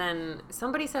 Yeah, and then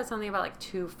somebody said something about, like,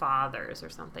 2 fathers or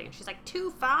something. And she's like,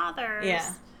 2 fathers?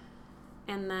 Yeah.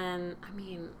 And then, I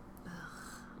mean,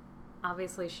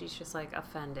 obviously she's just, like,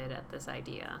 offended at this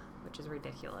idea, which is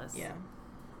ridiculous. Yeah.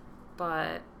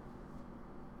 But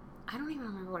I don't even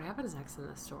remember what happens next in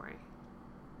this story.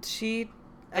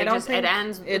 I don't think... It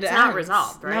ends... It's not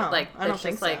resolved, right? No, like, I don't it's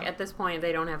think just, so. like, at this point,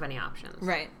 they don't have any options.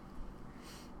 Right.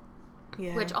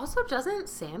 Yeah. Which also, doesn't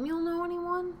Samuel know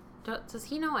anyone? Does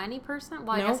he know any person?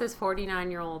 Well, I guess his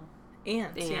 49-year-old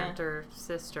aunt or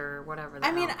sister or whatever.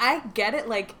 I mean, I get it.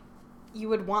 Like, you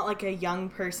would want, like, a young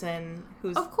person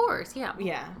who's... Of course, yeah.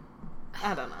 Yeah.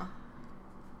 I don't know.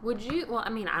 Would you... Well, I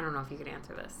mean, I don't know if you could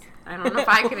answer this. I don't know if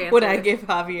I could answer Would I give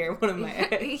Javier one of my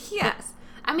eggs? Yes.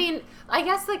 I mean, I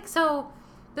guess, like, so...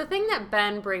 The thing that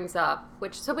Ben brings up,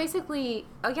 which... So, basically,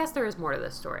 I guess there is more to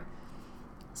this story.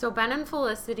 So Ben and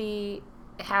Felicity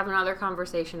have another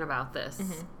conversation about this.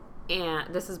 Mm-hmm.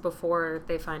 And this is before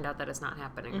they find out that it's not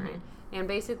happening, right? And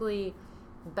basically,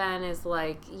 Ben is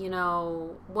like, you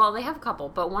know... Well, they have a couple,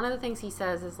 but one of the things he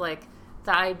says is, like,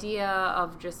 the idea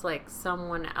of just, like,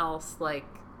 someone else, like...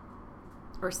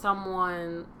 Or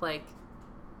someone, like...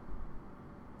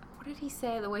 What did he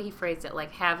say? The way he phrased it,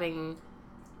 like, having...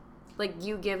 Like,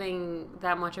 you giving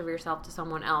that much of yourself to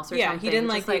someone else or something. He didn't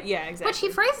like it. Yeah, exactly. But he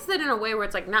phrases it in a way where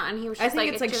it's like, not, and he was just I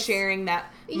think like... it's like sharing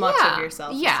that much of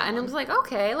yourself. Yeah, and it was like,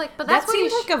 okay, like, but that's that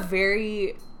seemed like a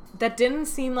very... That didn't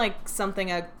seem like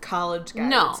something a college guy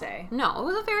would say. No, it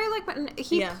was a very, like...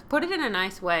 He put it in a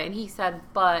nice way, and he said,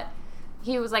 but...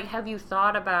 He was like, have you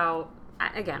thought about...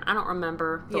 Again, I don't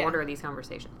remember the order of these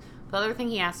conversations. The other thing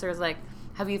he asked her is, like,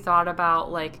 have you thought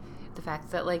about, like... The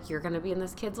fact that, like, you're going to be in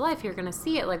this kid's life, you're going to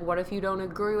see it. Like, what if you don't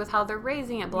agree with how they're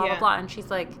raising it, blah, blah, blah. And she's,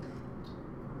 like,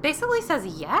 basically says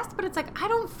yes, but it's like, I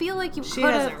don't feel like you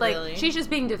could have, like, really. She's just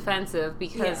being defensive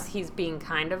because he's being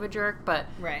kind of a jerk. But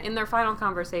in their final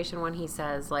conversation when he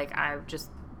says, like, I just,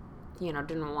 you know,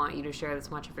 didn't want you to share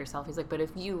this much of yourself. He's like, but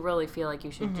if you really feel like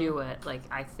you should do it, like,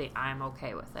 I think I'm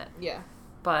okay with it. Yeah.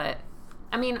 But,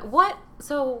 I mean,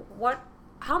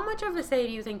 how much of a say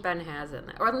do you think Ben has in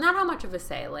that? Or not how much of a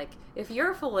say, like, if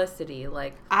you're Felicity,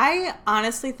 like... I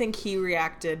honestly think he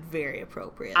reacted very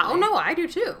appropriately. Oh, no, I do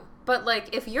too. But,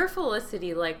 like, if you're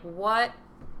Felicity, like,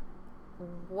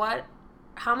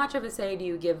 how much of a say do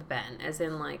you give Ben? As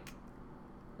in, like,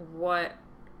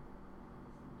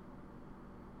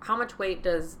 how much weight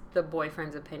does the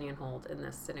boyfriend's opinion hold in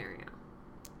this scenario?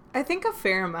 I think a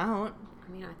fair amount.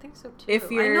 I mean, I think so too. If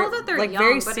you're, I know that they're like, young,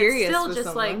 very but serious it's still with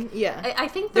just someone. like, I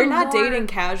think they're not dating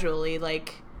casually.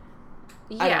 Like,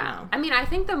 I don't know. I mean, I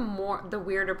think the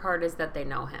weirder part is that they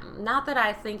know him. Not that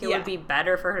I think it would be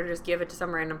better for her to just give it to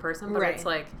some random person, but it's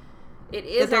like it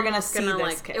is. That they're gonna see this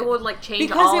like, kid. It would like change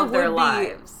all of their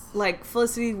lives. Like,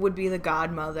 Felicity would be the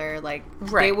godmother. Like,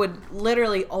 they would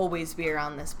literally always be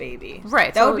around this baby.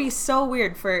 Right. That would be so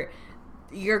weird for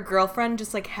your girlfriend.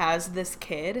 Just like has this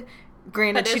kid.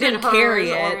 Granted, she didn't carry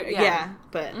it.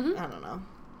 But I don't know.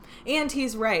 And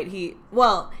he's right. He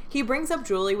brings up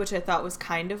Julie, which I thought was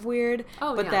kind of weird.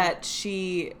 That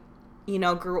she, you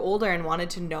know, grew older and wanted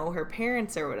to know her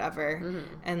parents or whatever.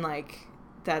 And, like,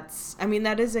 that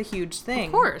is a huge thing.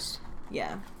 Of course.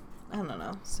 Yeah. I don't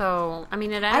know. So, I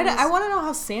mean, it ends... I want to know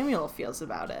how Samuel feels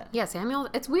about it. Yeah, Samuel...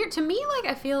 It's weird. To me,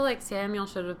 like, I feel like Samuel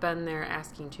should have been there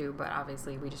asking too, but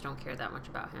obviously we just don't care that much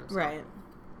about him. So. Right.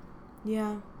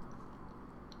 Yeah.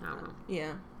 I don't know.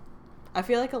 Yeah. I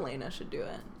feel like Elena should do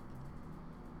it.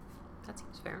 That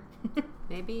seems fair.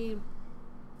 Maybe.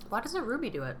 Why doesn't Ruby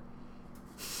do it?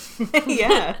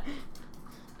 Yeah.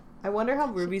 I wonder how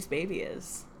Ruby's baby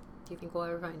is. Do you think we'll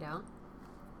ever find out?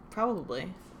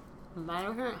 Probably. Why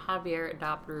doesn't Javier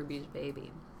adopt Ruby's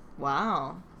baby?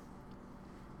 Wow.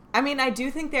 I mean, I do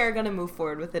think they're going to move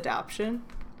forward with adoption.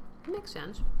 It makes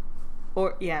sense.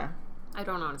 Or, yeah. I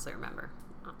don't honestly remember,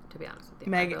 to be honest with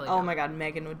you. Megan, really oh don't. my god,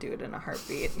 Megan would do it in a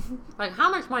heartbeat. Like, how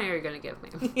much money are you going to give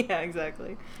me? Yeah,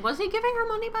 exactly. Was he giving her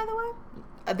money, by the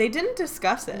way? They didn't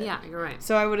discuss it. Yeah, you're right.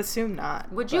 So I would assume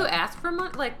not. Would you ask for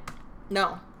money? Like,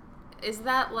 no. is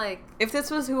that like... If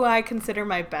this was who I consider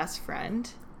my best friend...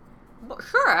 Well,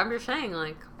 sure, I'm just saying,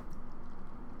 like...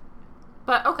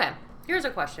 But, okay, here's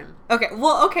a question.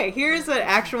 Okay, here's an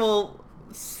actual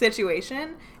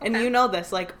situation, and Okay. you know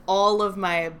this, like, all of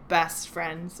my best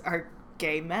friends are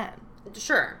gay men.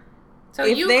 Sure. So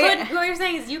If you they- could... What you're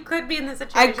saying is you could be in this I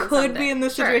situation could someday. be in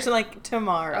this Sure. situation, like,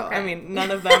 tomorrow. Okay. I mean, none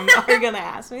of them are gonna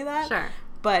ask me that. Sure.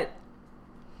 But,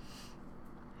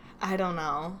 I don't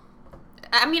know.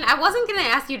 I mean, I wasn't going to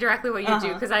ask you directly what you do,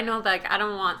 Uh-huh. because I know, like, I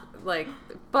don't want, like...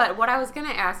 But what I was going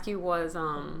to ask you was,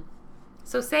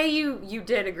 So say you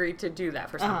did agree to do that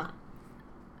for someone.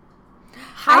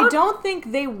 I don't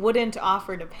think they wouldn't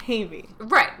offer to pay me.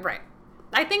 Right.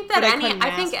 I think that But I couldn't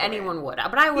ask for anyone it. would,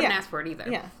 but I wouldn't Yeah. ask for it either.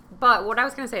 Yeah. But what I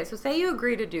was going to say is, so say you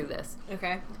agree to do this,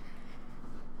 Okay.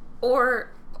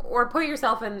 or put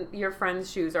yourself in your friend's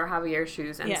shoes or Javier's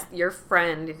shoes, and Yeah. your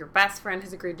best friend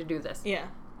has agreed to do this. Yeah.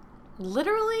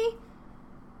 Literally,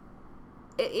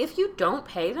 if you don't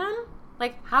pay them,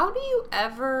 like, how do you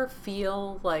ever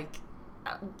feel like,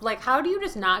 how do you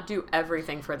just not do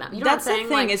everything for them? You know That's what I'm the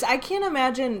saying? thing, is I can't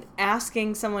imagine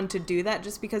asking someone to do that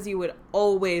just because you would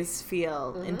always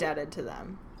feel indebted to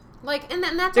them. Like, and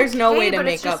then that's There's no okay, way to but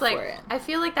make it's just up like, for it. I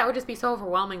feel like that would just be so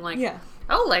overwhelming. Like, Yeah.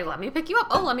 oh, like, let me pick you up.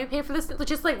 Oh, let me pay for this.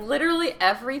 Just like literally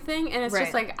everything, and it's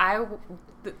just Right. like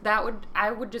I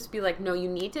would just be like, no, you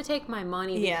need to take my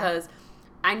money Yeah. because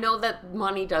I know that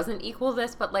money doesn't equal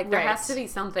this, but like there Right. has to be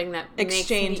something that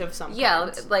Exchange makes me, of some yeah,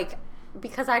 kind. like.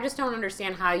 Because I just don't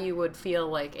understand how you would feel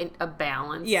like in a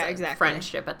balance, Yeah, exactly.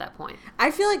 friendship at that point.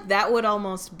 I feel like that would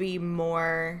almost be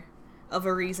more of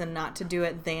a reason not to do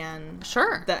it than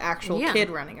Sure, the actual Yeah. kid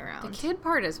running the around. kid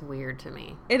part is weird to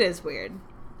me. It is weird.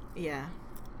 Yeah.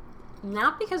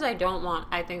 Not because I don't want.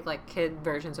 I think like kid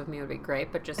versions of me would be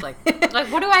great, but just like like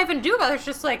what do I even do about it? It's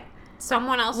just like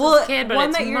someone else's kid, but one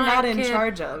it's that you're my not in kid.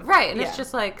 charge of. Right? And Yeah. it's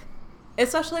just like,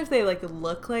 Especially if they like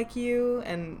look like you,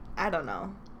 and I don't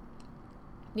know.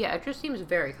 yeah, it just seems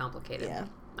very complicated. Yeah.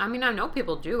 I mean, I know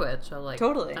people do it, so like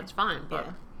Totally. that's fine. But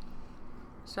Yeah.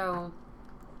 so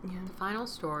Yeah. the final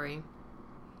story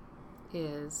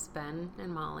is Ben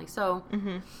and Molly. So Mm-hmm.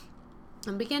 in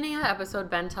the beginning of the episode,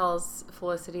 Ben tells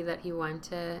Felicity that he went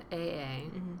to AA.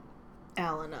 Mm-hmm.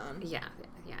 Al-Anon. Yeah,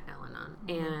 Al-Anon.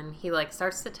 And he, like,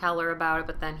 starts to tell her about it,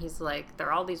 but then he's like, there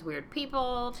are all these weird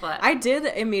people, but... I did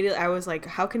immediately, I was like,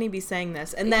 how can he be saying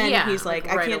this? And then Yeah, he's like,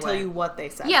 like, I right can't tell away. you what they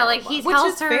said. Yeah, blah, like, blah, he blah. tells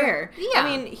Which is her- fair. Yeah.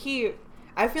 I mean,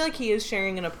 I feel like he is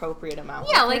sharing an appropriate amount.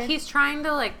 Yeah, with like, her. he's trying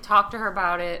to, like, talk to her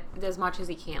about it as much as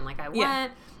he can. Like, I Yeah.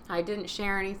 went, I didn't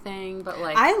share anything, but,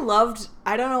 like... I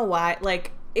don't know why,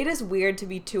 like, it is weird to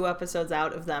be 2 episodes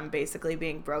out of them basically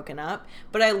being broken up,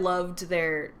 but I loved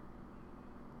their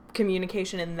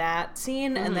communication in that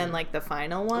scene and then, like, the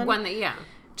final one. yeah.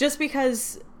 Just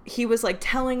because he was, like,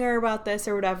 telling her about this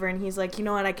or whatever, and he's like, you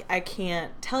know what, I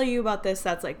can't tell you about this,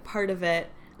 that's, like, part of it,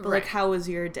 but, like, Right. how was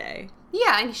your day?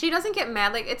 Yeah, and she doesn't get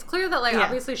mad. Like, it's clear that, like, Yeah.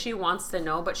 obviously she wants to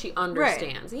know, but she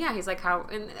understands. Yeah, he's like, how...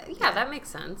 And, yeah, that makes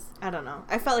sense. I don't know.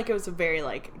 I felt like it was a very,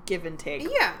 like, give and take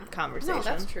conversation. No,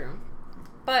 that's true.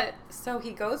 But, so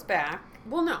he goes back.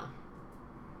 Well, no.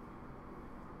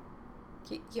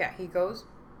 He goes...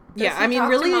 Does Yeah, he I mean, talk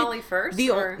really, to Molly first? the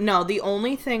or? the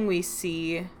only thing we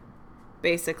see,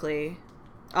 basically,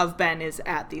 of Ben is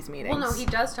at these meetings. Well, no, he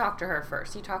does talk to her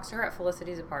first. He talks to her at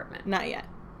Felicity's apartment. Not yet.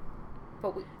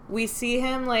 But We see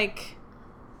him, like,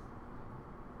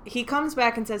 he comes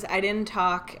back and says, I didn't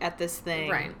talk at this thing.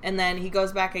 Right. And then he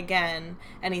goes back again,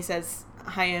 and he says,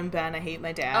 hi, I'm Ben, I hate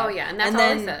my dad. Oh, yeah, and that's all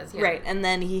then, he says, yeah. Right, and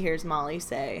then he hears Molly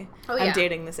say, Oh, I'm yeah.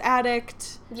 dating this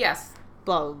addict, yes.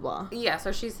 blah, blah, blah. Yeah,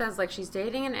 so she says, like, she's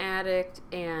dating an addict,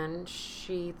 and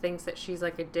she thinks that she's,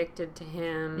 like, addicted to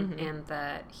him, and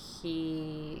that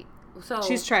he... So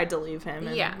She's tried to leave him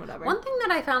and yeah. whatever. One thing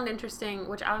that I found interesting,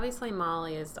 which obviously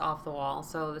Molly is off the wall,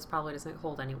 so this probably doesn't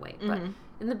hold any weight, but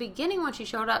in the beginning when she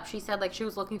showed up, she said, like, she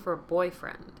was looking for a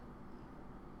boyfriend.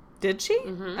 Did she?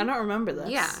 Mm-hmm. I don't remember this.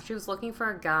 Yeah, she was looking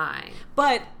for a guy.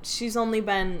 But she's only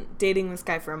been dating this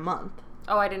guy for a month.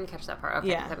 Oh, I didn't catch that part. Okay,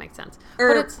 yeah. That makes sense.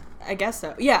 But I guess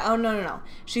so. Yeah, oh, no.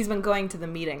 She's been going to the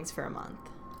meetings for a month.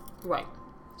 Right.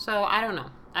 So, I don't know.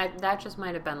 That just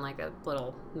might have been like a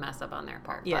little mess up on their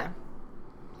part. Yeah.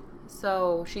 But,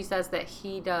 so, she says that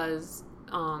he does,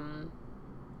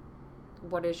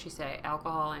 what does she say?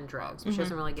 Alcohol and drugs. But she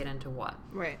doesn't really get into what.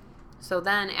 Right. So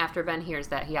then, after Ben hears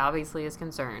that, he obviously is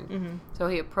concerned. Mm-hmm. So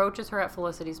he approaches her at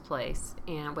Felicity's place,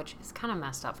 and which is kind of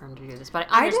messed up for him to do this, but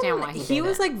I understand why he did it. He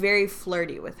was, like, very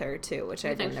flirty with her, too, which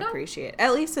I didn't appreciate.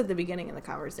 At least at the beginning of the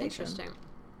conversation. Interesting.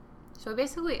 So he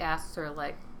basically asks her,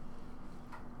 like,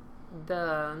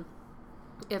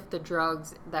 if the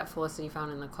drugs that Felicity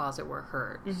found in the closet were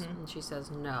hers. Mm-hmm. And she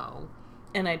says no.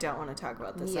 And I don't want to talk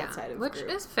about this outside of which group.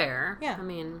 is fair. Yeah. I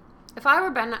mean... If I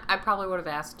were Ben, I probably would have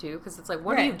asked too, because it's like,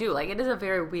 what do you do? Like, it is a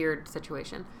very weird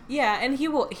situation. Yeah, and he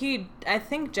I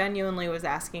think, genuinely was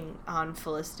asking on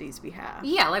Felicity's behalf.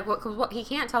 Yeah, like, because he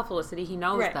can't tell Felicity, he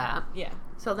knows that. Yeah.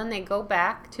 So then they go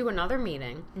back to another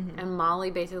meeting, and Molly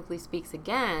basically speaks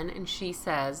again, and she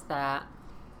says that...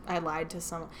 I lied to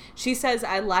someone. She says,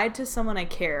 I lied to someone I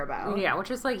care about. Yeah,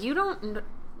 which is like, you don't...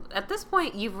 At this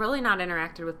point, you've really not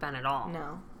interacted with Ben at all.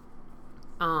 No.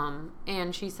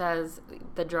 And she says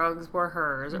the drugs were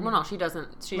hers. Mm-hmm. Well, no, she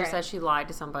doesn't. She just says she lied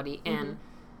to somebody, and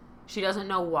she doesn't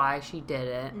know why she did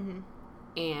it.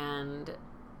 Mm-hmm. And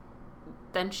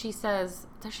then she says,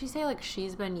 does she say, like,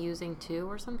 she's been using too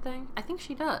or something? I think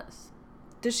she does.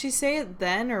 Does she say it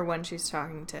then or when she's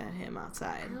talking to him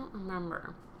outside? I don't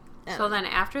remember. So then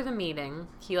after the meeting,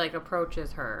 he, like,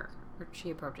 approaches her, or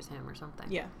she approaches him or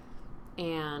something. Yeah.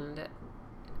 And...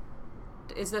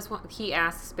 is this what he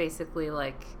asks basically,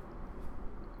 like,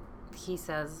 he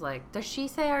says, like, does she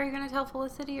say, are you going to tell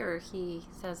Felicity? Or he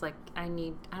says, like, I don't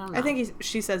know. I think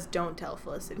she says, don't tell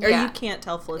Felicity. Or you can't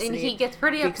tell Felicity. And he gets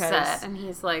pretty upset. And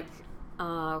he's like,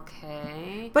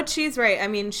 okay. But she's right. I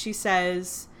mean, she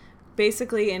says,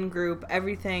 basically in group,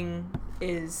 everything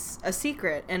is a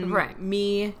secret. And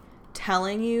me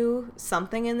telling you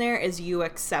something in there is you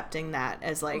accepting that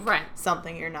as, like,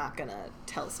 something you're not going to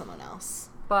tell someone else.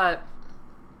 But...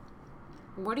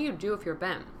 what do you do if you're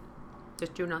Ben?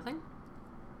 Just do nothing?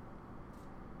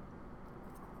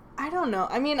 I don't know.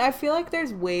 I mean, I feel like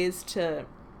there's ways to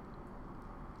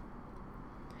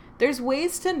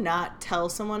not tell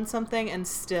someone something and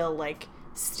still, like,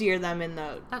 steer them in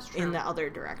the other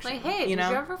direction. Like, hey, did you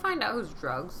ever find out whose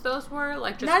drugs those were?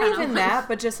 Like, just not even that,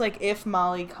 but just, like, if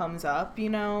Molly comes up,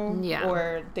 yeah,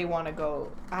 or they want to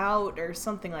go out or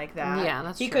something like that. Yeah,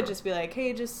 that's true. He could just be like,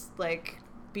 hey, just, like,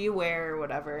 be aware or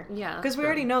whatever. Yeah, because we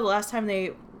already know the last time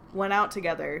they went out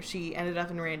together, she ended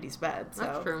up in Randy's bed. So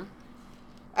that's true.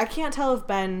 I can't tell if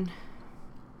Ben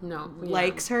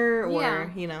likes her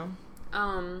or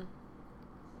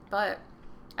But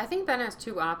I think Ben has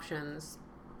two options.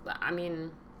 I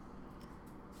mean,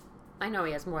 I know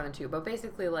he has more than two, but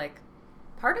basically, like,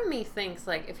 part of me thinks,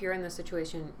 like, if you're in this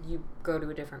situation, you go to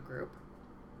a different group.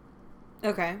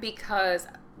 Okay. Because,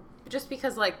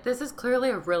 like, this is clearly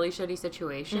a really shitty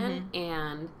situation,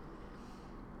 and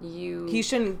he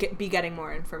shouldn't be getting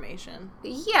more information.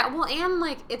 Yeah, well, and,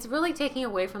 like, it's really taking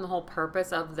away from the whole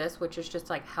purpose of this, which is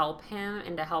just, like, help him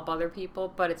and to help other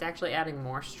people, but it's actually adding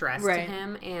more stress to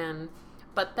him,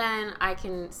 but then I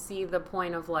can see the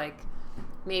point of, like,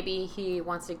 maybe he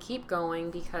wants to keep going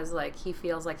because, like, he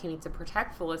feels like he needs to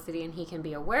protect Felicity and he can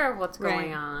be aware of what's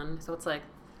going on, so it's like,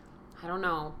 I don't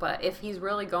know, but if he's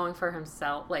really going for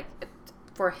himself, like,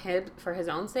 for his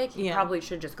own sake, he probably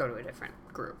should just go to a different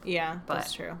group. Yeah, but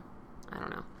that's true. I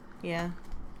don't know. Yeah.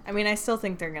 I mean, I still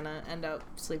think they're gonna end up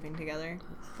sleeping together,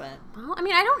 but... Well, I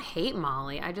mean, I don't hate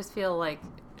Molly. I just feel like...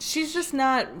 she's just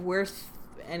not worth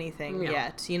anything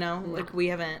yet, you know? No. Like, we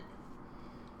haven't...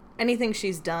 anything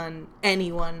she's done,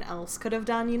 anyone else could have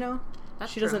done, you know?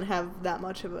 That's she true. Doesn't have that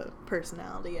much of a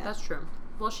personality yet. That's true.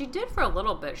 Well, she did for a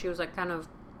little bit. She was, like, kind of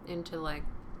into, like,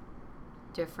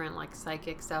 different, like,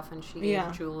 psychic stuff, and she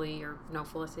gave Julie, or no,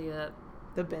 Felicity, the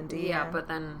Bindi. Yeah, but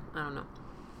then, I don't know.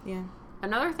 Yeah.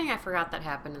 Another thing I forgot that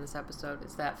happened in this episode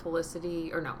is that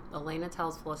Elena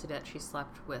tells Felicity that she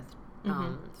slept with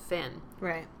Finn.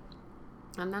 Right.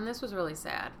 And then this was really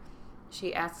sad.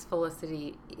 She asks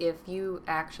Felicity, if you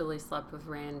actually slept with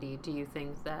Randy, do you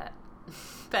think that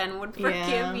Ben would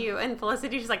forgive you? And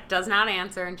Felicity just, like, does not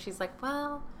answer, and she's like,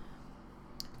 well...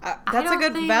 that's a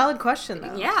good, valid question,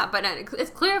 though. Yeah, but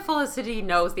it's clear Felicity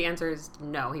knows the answer is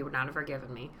no, he would not have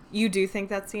forgiven me. You do think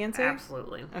that's the answer?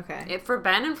 Absolutely. Okay. For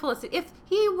Ben and Felicity, if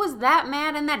he was that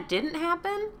mad and that didn't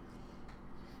happen,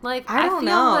 like, I don't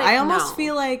know. I almost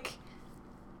feel like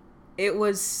it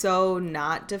was so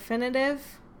not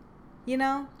definitive, you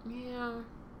know? Yeah.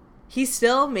 He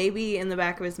still, maybe in the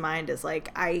back of his mind, is like,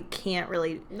 I can't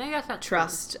really I guess that's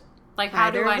trust. true. Like, how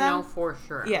either do of I them. know for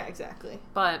sure? Yeah, exactly.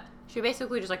 But she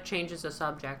basically just, like, changes the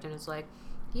subject, and it's like,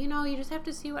 you know, you just have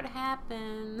to see what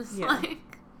happens. Yeah.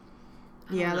 Like,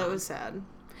 Yeah, that was sad.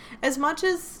 As much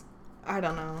as, I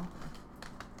don't know.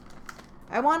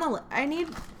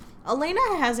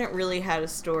 Elena hasn't really had a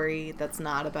story that's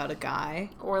not about a guy.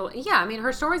 Or, yeah, I mean,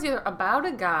 her story's either about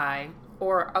a guy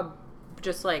or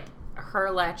just, like,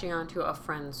 her latching onto a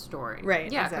friend's story.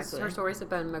 Right, yeah, because exactly. her stories have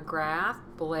been McGrath,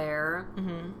 Blair,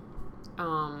 Mm-hmm.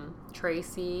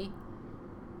 Tracy.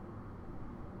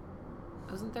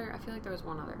 Wasn't there? I feel like there was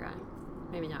one other guy.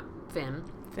 Maybe not. Finn,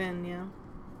 yeah.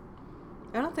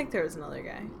 I don't think there was another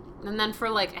guy. and then for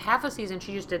like half a season,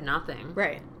 she just did nothing.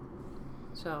 Right.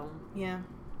 So Yeah.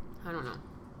 I don't know.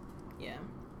 Yeah.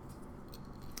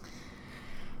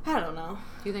 I don't know.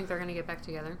 Do you think they're gonna get back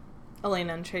together?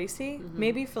 Elena and Tracy? Mm-hmm.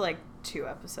 Maybe for like 2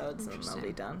 episodes and they'll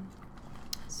be done.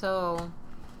 So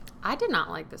I did not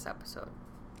like this episode.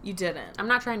 You didn't? I'm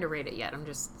not trying to rate it yet. I'm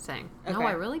just saying. No, Okay.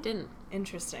 I really didn't.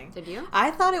 Interesting. Did you?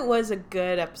 I thought it was a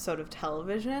good episode of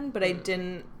television, but I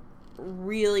didn't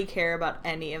really care about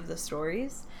any of the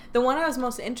stories. The one I was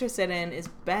most interested in is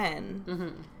Ben.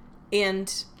 Mm-hmm.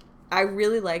 And I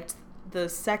really liked the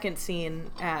second scene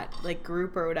at like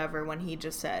group or whatever when he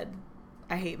just said,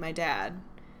 I hate my dad.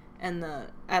 And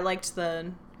I liked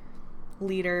the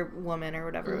leader woman or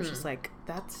whatever. It was just like,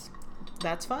 that's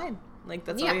fine. Like,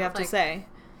 that's all you have to say.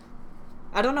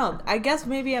 I don't know. I guess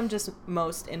maybe I'm just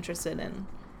most interested in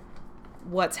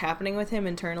what's happening with him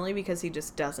internally because he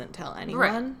just doesn't tell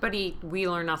anyone. Right. But we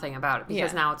learn nothing about it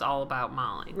because now it's all about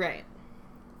Molly. Right.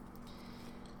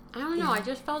 I don't know. I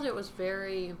just felt it was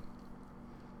very...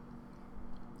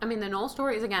 I mean, the Noel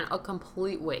story is, again, a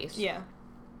complete waste. Yeah.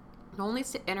 Noel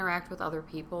needs to interact with other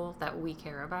people that we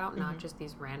care about, not just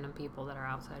these random people that are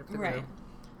outside of the group.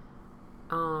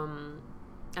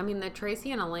 I mean, the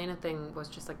Tracy and Elena thing was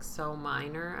just, like, so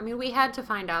minor. I mean, we had to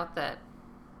find out that,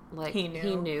 like, he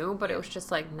knew, but it was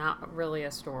just, like, not really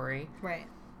a story. Right.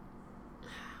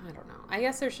 I don't know. I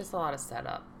guess there's just a lot of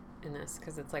setup in this,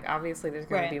 because it's, like, obviously there's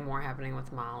going to be more happening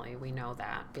with Molly. We know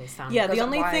that based on... Yeah, the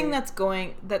only thing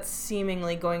that's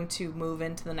seemingly going to move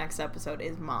into the next episode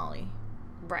is Molly.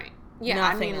 Right. Yeah,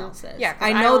 Nothing else is. Yeah,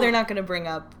 I know they're not going to bring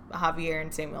up Javier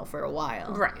and Samuel for a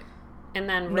while. Right. And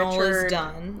then Noel Richard... is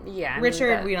done. Yeah.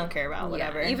 Richard, we don't care about,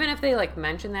 whatever. Yeah, even if they, like,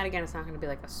 mention that again, it's not going to be,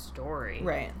 like, a story.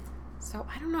 Right. So,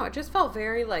 I don't know. It just felt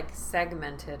very, like,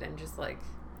 segmented and just, like...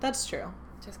 That's true.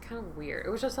 Just kind of weird. It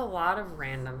was just a lot of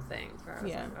random things. Where I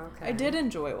was like, okay. I did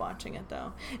enjoy watching it,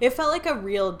 though. It felt like a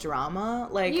real drama.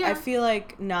 Like, I feel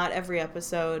like not every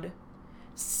episode...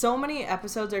 So many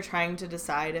episodes are trying to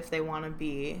decide if they want to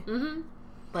be,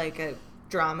 like, a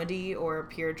dramedy or a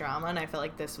pure drama, and I felt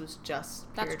like this was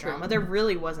just pure drama. There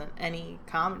really wasn't any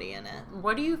comedy in it.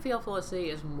 What do you feel Felicity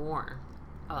is more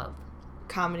of?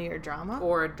 Comedy or drama?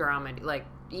 Or a dramedy? Like,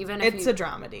 even if it's a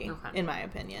dramedy, in my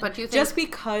opinion. But do you think... Just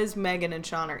because Megan and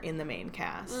Sean are in the main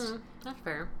cast. That's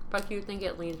fair. But do you think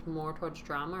it leans more towards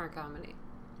drama or comedy?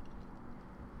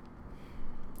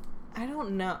 I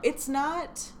don't know. It's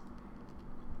not...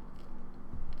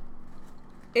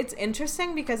 It's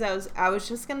interesting because I was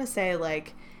just going to say,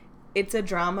 like, it's a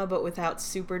drama but without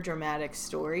super dramatic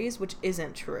stories, which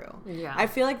isn't true. Yeah. I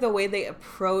feel like the way they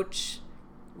approach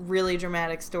really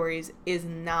dramatic stories is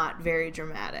not very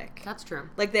dramatic. That's true.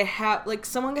 Like, they have, like,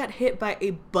 someone got hit by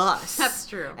a bus. That's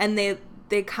true. And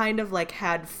they kind of, like,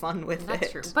 had fun with it.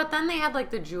 That's true. But then they had,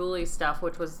 like, the Julie stuff,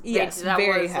 which was... that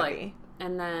very heavy. Like,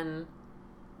 and then...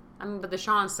 I mean, but the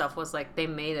Sean stuff was, like, they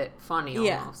made it funny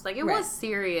almost. Like, it was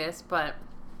serious, but...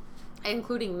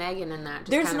 Including Megan in that. Just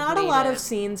There's kind of not a lot of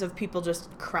scenes of people just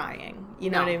crying.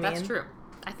 You know what I mean? That's true.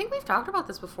 I think we've talked about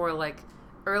this before. Like,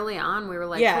 early on, we were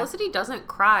like, Felicity doesn't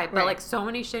cry, but, like, so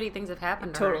many shitty things have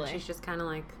happened to her. And she's just kind of,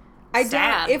 like,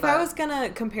 sad. If I was going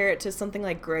to compare it to something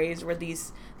like Grey's, where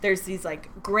there's these,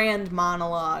 like, grand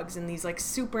monologues and these, like,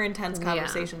 super intense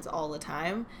conversations all the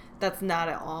time, that's not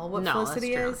at all what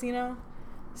Felicity is, you know?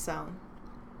 So,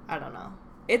 I don't know.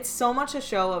 It's so much a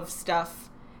show of stuff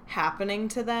happening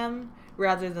to them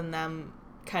rather than them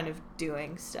kind of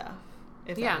doing stuff,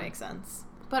 if that makes sense.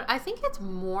 But I think it's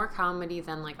more comedy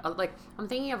than like I'm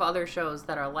thinking of other shows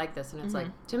that are like this, and it's like,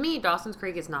 to me, Dawson's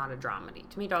Creek is not a dramedy.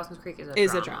 To me, Dawson's Creek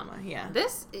is a drama. Yeah.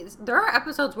 There are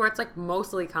episodes where it's like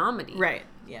mostly comedy. Right.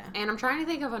 Yeah. And I'm trying to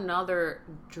think of another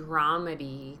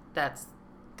dramedy that's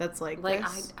like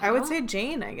this. I would say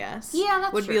Jane, I guess. Yeah,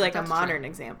 that's would true. be like that's a modern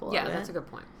example of it. Yeah, that's a good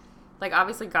point. Like,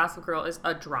 obviously, Gossip Girl is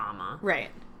a drama. Right.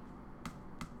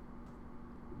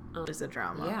 is a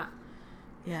drama. Yeah.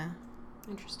 Yeah.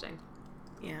 Interesting.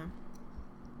 Yeah.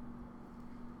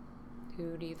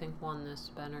 Who do you think won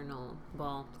this, Ben or Noel?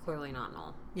 Well, clearly not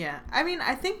Noel. Yeah. I mean,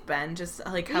 I think Ben, just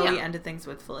like how he ended things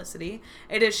with Felicity.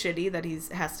 It is shitty that he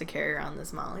has to carry around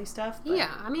this Molly stuff. But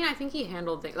Yeah. I mean, I think he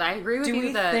handled things. I agree with do you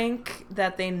we think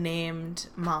that they named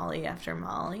Molly after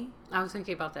Molly? I was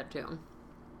thinking about that too.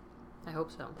 I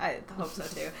hope so. I hope so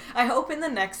too. I hope in the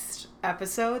next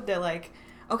episode they're like,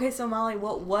 okay, so Molly,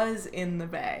 what was in the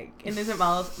bag? And isn't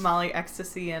Molly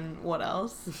ecstasy and what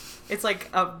else? It's like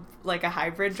a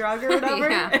hybrid drug or whatever.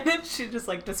 Yeah. And she just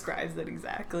like describes it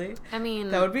exactly. I mean,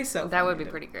 that would be so That would funny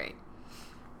be pretty great.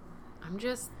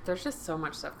 There's just so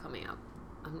much stuff coming up.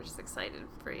 I'm just excited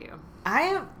for you.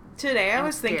 I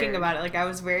was scared. thinking about it. Like, I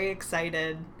was very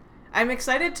excited. I'm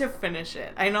excited to finish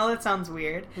it. I know that sounds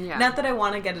weird. Yeah. Not that I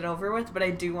want to get it over with, but I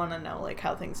do want to know like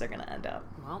how things are going to end up.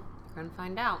 Well, we're gonna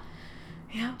find out.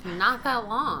 Yeah. Not that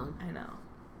long. I know.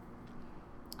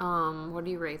 What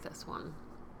do you rate this one?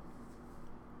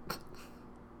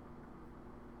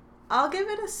 I'll give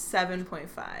it a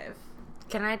 7.5.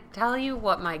 Can I tell you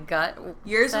what my gut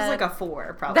Yours said? was like a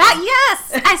 4, probably.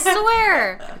 Yes! I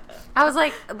swear! I was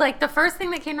like, the first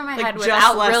thing that came to my Like, head just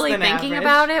without less really than thinking average.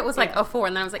 about it was like Yeah. a 4.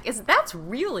 And then I was like, that's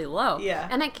really low. Yeah.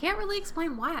 And I can't really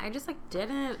explain why. I just,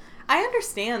 didn't. I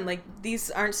understand, like,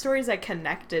 these aren't stories I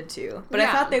connected to, but I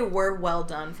Yeah. thought they were well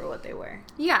done for what they were.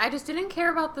 Yeah, I just didn't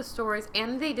care about the stories,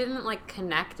 and they didn't,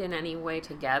 connect in any way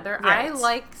together. Right. I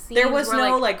like scenes There was where,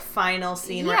 no, final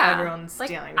scene where everyone's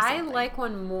dealing with I something. like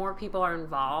when more people are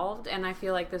involved, and I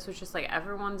feel like this was just,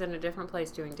 everyone's in a different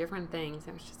place doing different things.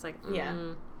 It was just Yeah.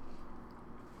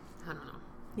 I don't know.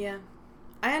 Yeah.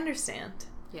 I understand.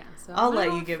 Yeah, so I'll I'm let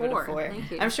gonna you go give it a 4.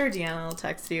 Thank you. I'm sure Deanna will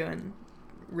text you and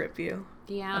rip you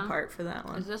Yeah. apart for that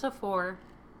one. Is this a 4?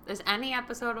 Is any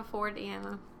episode a 4,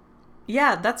 Deanna?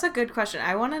 Yeah, that's a good question.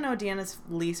 I want to know Deanna's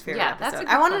least favorite Yeah, episode. that's a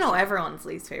good I want to know question. everyone's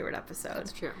least favorite episode.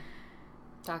 That's true.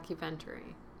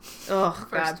 Documentary. Oh, God,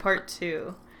 First part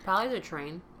 2. Probably the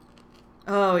train.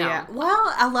 Oh, No. yeah.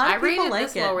 Well, a lot I of people rated like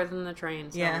this it. lower than the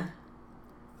train. So. Yeah.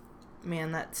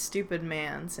 Man, that stupid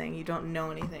man saying you don't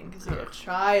know anything because you're a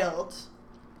child.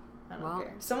 I don't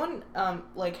care. Someone,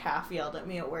 half yelled at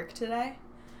me at work today.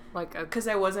 Because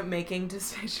I wasn't making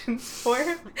decisions for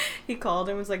him. He called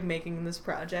and was, making this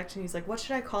project, and he's like, what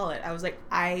should I call it? I was like,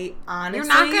 I honestly You're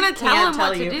not gonna tell him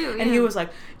what to you. do, And he was like,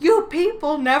 you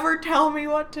people never tell me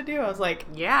what to do. I was like,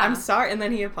 Yeah. I'm sorry. And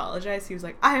then he apologized. He was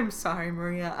like, I am sorry,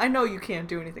 Maria. I know you can't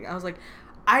do anything. I was like,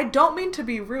 I don't mean to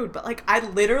be rude, but, I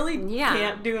literally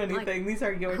can't do anything. These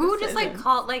are your Who decisions. just,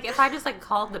 called, if I just,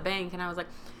 called the bank and I was like,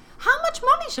 how much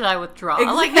money should I withdraw?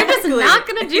 Exactly. They're just not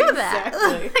going to do that.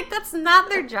 Exactly. That's not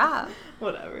their job.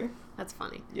 Whatever. That's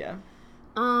funny. Yeah.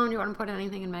 Do you want to put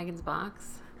anything in Megan's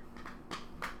box?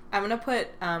 I'm going to put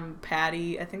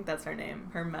Patty, I think that's her name,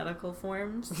 her medical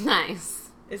forms. Nice.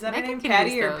 Is that Megan her name, can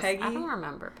Patty use or those. Peggy? I don't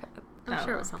remember. I'm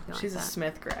sure it was something She's like a that.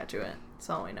 Smith graduate. That's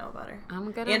all we know about her.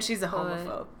 I'm gonna And she's a put-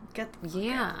 homophobe. Get the fuck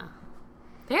Yeah. out.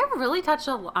 They have really touched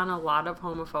on a lot of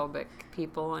homophobic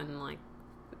people and,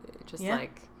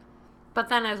 But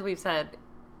then, as we've said,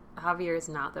 Javier is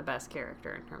not the best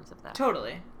character in terms of that.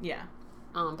 Totally. Yeah.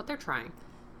 But they're trying.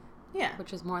 Yeah.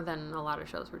 Which is more than a lot of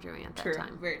shows were doing at that True.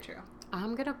 time. Very true.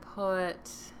 I'm gonna put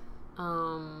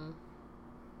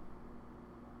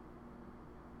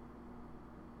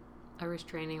a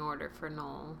restraining order for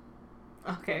Noel.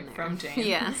 Okay, in there. from James.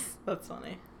 Yes. That's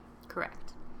funny.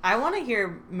 Correct. I want to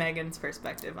hear Megan's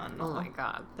perspective on Noel. Oh my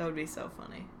god. That would be so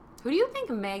funny. Who do you think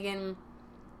Megan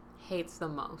hates the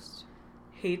most?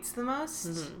 Hates the most?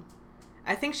 Mm-hmm.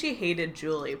 I think she hated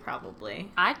Julie,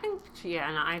 probably. I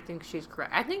think she's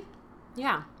correct.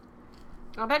 Yeah.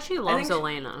 I bet she loves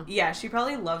Elena. Yeah, she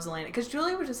probably loves Elena. Because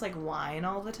Julie would just, whine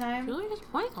all the time. Julie is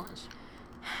pointless.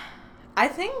 I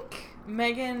think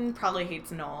Megan probably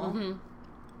hates Noel. Mm-hmm.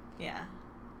 Yeah.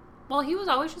 Well, he was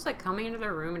always just, coming into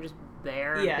their room and just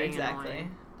there and Yeah, being exactly.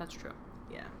 annoying. That's true.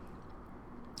 Yeah.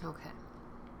 Okay.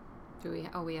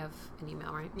 We have an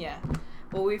email, right? Yeah.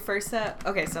 Well, we first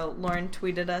okay, so Lauren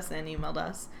tweeted us and emailed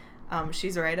us.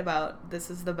 She's right about this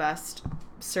is the best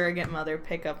surrogate mother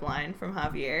pickup line from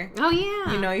Javier. Oh,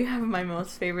 yeah. You know you have my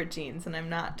most favorite jeans, and I'm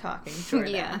not talking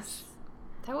Jordan. Yes.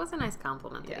 That was a nice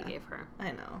compliment that he gave her.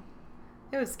 I know.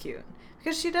 It was cute.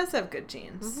 Because she does have good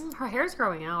jeans. Mm-hmm. Her hair's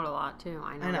growing out a lot, too.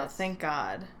 I know, thank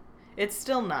God. It's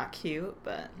still not cute,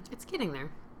 but... It's getting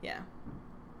there. Yeah.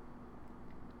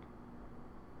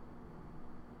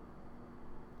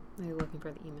 Are you looking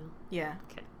for the email? Yeah.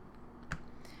 Okay.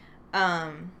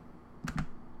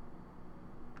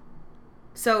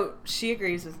 So she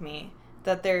agrees with me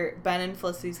that Ben and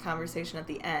Felicity's conversation at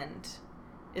the end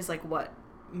is what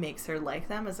makes her like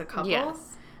them as a couple.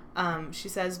 Yes. She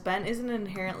says Ben isn't an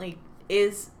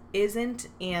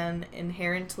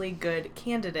inherently good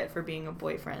candidate for being a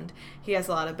boyfriend. He has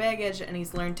a lot of baggage, and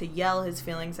he's learned to yell his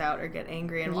feelings out or get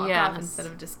angry and walk off instead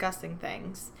of discussing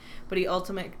things. But he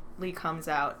ultimately comes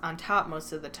out on top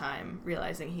most of the time,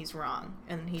 realizing he's wrong,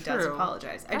 and he does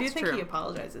apologize. I do think he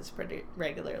apologizes pretty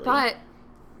regularly. But,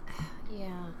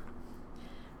 yeah.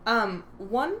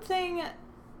 One thing,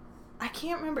 I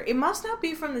can't remember, it must not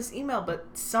be from this email, but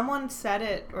someone said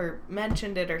it or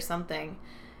mentioned it or something.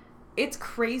 It's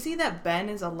crazy that Ben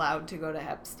is allowed to go to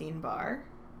Epstein Bar.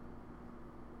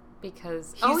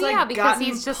 Because because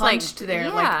he's just punched there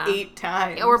like 8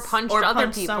 times, or punched other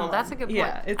people. Someone. That's a good point.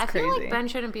 Yeah, it's crazy. I feel like Ben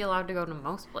shouldn't be allowed to go to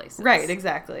most places. Right,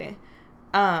 exactly.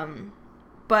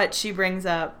 But she brings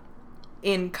up,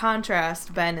 in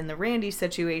contrast, Ben in the Randy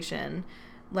situation,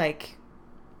 like,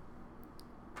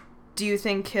 do you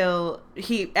think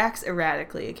he acts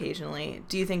erratically occasionally?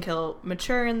 Do you think he'll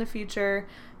mature in the future?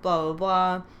 Blah,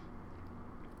 blah,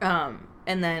 blah.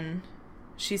 And then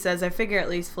she says, I figure at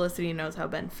least Felicity knows how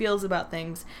Ben feels about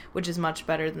things, which is much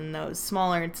better than those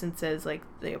smaller instances like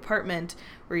the apartment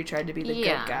where he tried to be the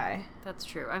good guy. That's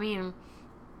true. I mean,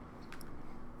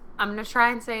 I'm going to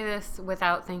try and say this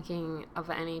without thinking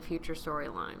of any future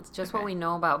storylines. Just what we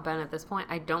know about Ben at this point,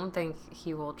 I don't think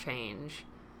he will change.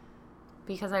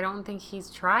 Because I don't think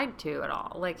he's tried to at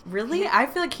all. Like, really? I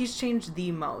feel like he's changed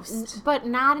the most. But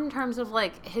not in terms of,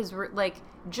 like,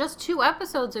 just 2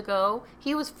 episodes ago,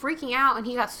 he was freaking out and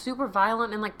he got super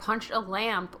violent and, like, punched a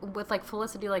lamp with, like,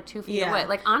 Felicity, like, 2 feet away.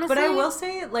 Like, honestly. But I will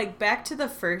say, like, back to the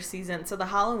first season. So the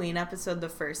Halloween episode, the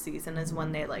first season, is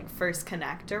when they, like, first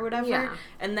connect or whatever. Yeah.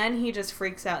 And then he just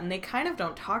freaks out and they kind of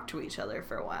don't talk to each other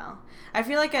for a while. I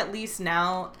feel like at least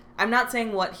now, I'm not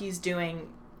saying what he's doing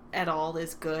at all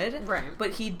is good, right?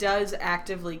 But he does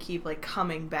actively keep like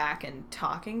coming back and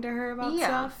talking to her about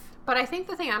stuff. But I think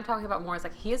the thing I'm talking about more is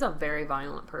like he is a very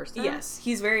violent person. Yes,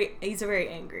 he's a very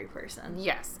angry person.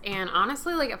 Yes, and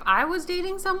honestly, like if I was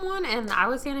dating someone and I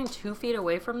was standing 2 feet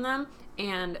away from them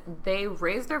and they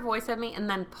raised their voice at me and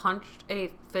then punched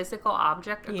a physical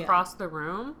object across the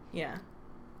room,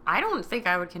 I don't think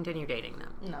I would continue dating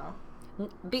them. No.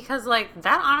 Because, like,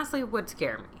 that honestly would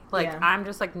scare me. Like, I'm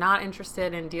just, like, not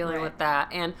interested in dealing with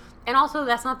that. And also,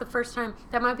 that's not the first time.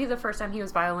 That might be the first time he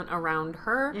was violent around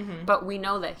her. Mm-hmm. But we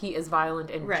know that he is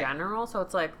violent in general. So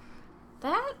it's like,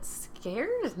 that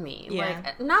scares me. Yeah.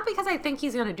 Like, not because I think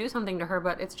he's going to do something to her,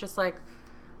 but it's just, like,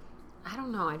 I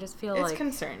don't know. I just feel like... It's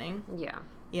concerning. Yeah.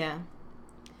 Yeah.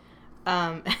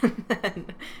 And then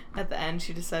at the end,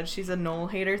 she decides she's a Noel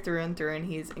hater through and through, and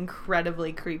he's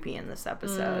incredibly creepy in this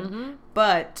episode. Mm-hmm.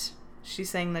 But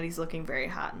she's saying that he's looking very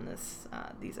hot in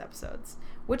these episodes,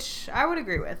 which I would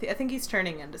agree with. I think he's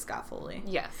turning into Scott Foley.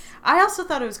 Yes. I also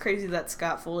thought it was crazy that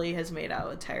Scott Foley has made out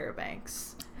with Tyra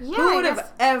Banks. Yeah, who would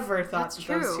have ever thought that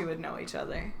true. Those two would know each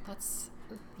other?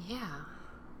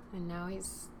 And now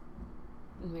he's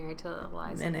married to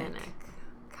Eliza Minnick.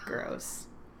 Gross.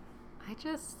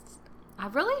 I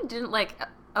really didn't like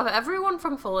of everyone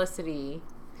from Felicity.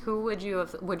 Who would you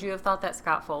have thought that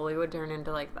Scott Foley would turn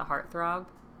into like the heartthrob?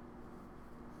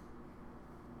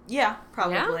 Yeah,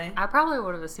 probably. Yeah? I probably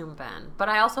would have assumed Ben, but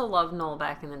I also loved Noel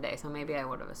back in the day, so maybe I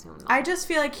would have assumed Noel. I just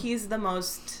feel like he's the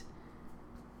most.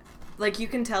 Like, you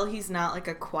can tell he's not, like,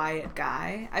 a quiet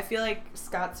guy. I feel like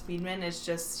Scott Speedman is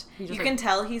just you can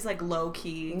tell he's, like,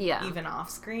 low-key, even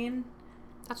off-screen.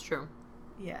 That's true.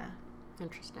 Yeah.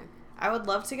 Interesting. I would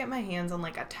love to get my hands on,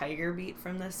 like, a Tiger Beat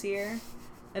from this year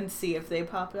and see if they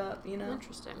popped up, you know?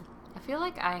 Interesting. I feel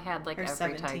like I had, like,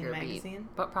 every Tiger magazine.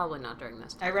 Beat, but probably not during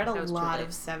this time. I read a lot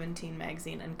of 17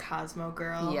 magazine and Cosmo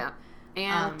Girl. Yeah.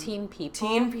 And Teen People.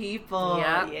 Teen People.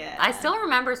 Yep. Yeah. I still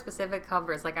remember specific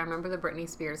covers. Like, I remember the Britney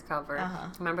Spears cover. Uh-huh.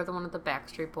 I remember the one with the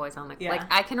Backstreet Boys on the... Yeah. Like,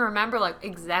 I can remember, like,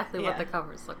 exactly what the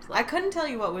covers looked like. I couldn't tell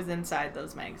you what was inside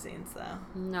those magazines, though.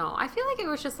 No. I feel like it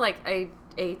was just, like, a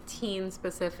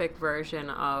teen-specific version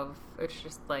of... It's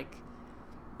just, like...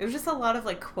 It was just a lot of,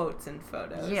 like, quotes and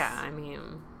photos. Yeah, I mean...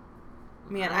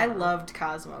 Man, I loved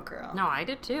Cosmo Girl. No, I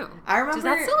did too. I remember. Does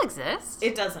that still exist?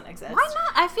 It doesn't exist. Why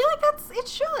not? I feel like it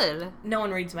should. No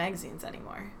one reads magazines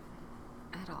anymore.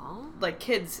 At all? Like,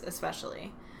 kids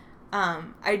especially.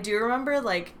 I do remember,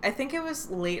 like, I think it was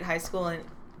late high school and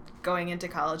going into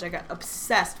college, I got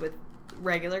obsessed with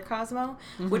regular Cosmo,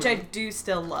 which I do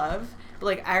still love. But,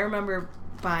 like, I remember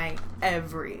buying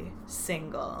every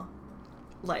single,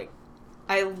 like,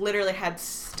 I literally had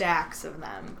stacks of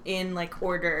them in, like,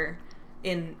 order...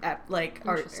 like,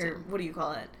 art, or what do you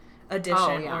call it?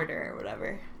 Edition order or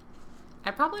whatever.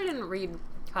 I probably didn't read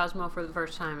Cosmo for the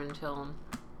first time until,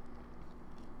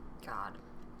 God,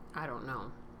 I don't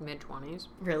know. mid-20s.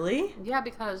 Really? Yeah,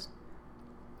 because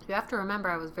you have to remember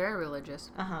I was very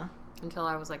religious Uh-huh. until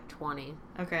I was like 20.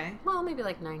 Okay. Well, maybe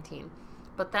like 19.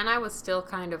 But then I was still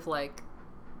kind of like,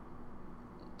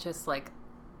 just like,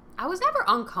 I was never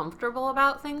uncomfortable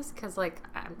about things because, like,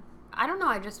 I don't know,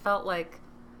 I just felt like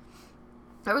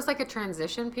there was like a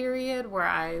transition period where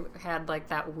I had like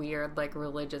that weird like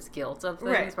religious guilt of things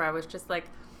Right. where I was just like,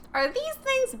 are these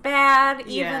things bad? Even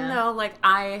Yeah. though like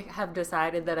I have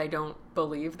decided that I don't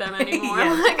believe them anymore.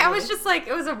 Yeah, Like I totally. was just like,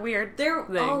 it was a weird thing.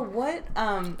 What?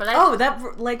 But I-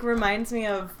 that like reminds me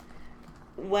of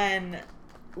when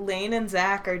Lane and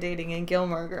Zach are dating in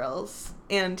Gilmore Girls,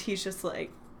 and he's just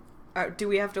like, do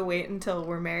we have to wait until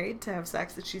we're married to have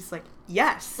sex? And she's like,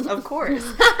 yes, of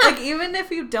course. Like, even if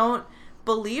you don't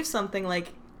believe something,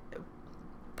 like,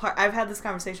 I've had this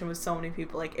conversation with so many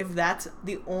people, like, if that's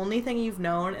the only thing you've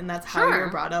known and that's how Sure. you're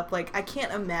brought up, like, I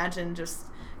can't imagine just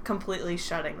completely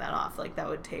shutting that off. Like, that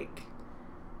would take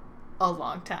a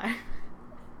long time.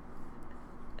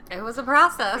 It was a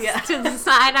process Yeah. to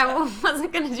decide I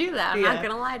wasn't going to do that. I'm Yeah. not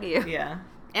going to lie to you. Yeah.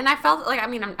 And I felt like, I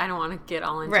mean, I don't want to get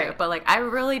all into Right. it, but like, I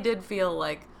really did feel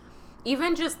like,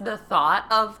 even just the thought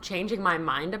of changing my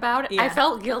mind about it, Yeah. I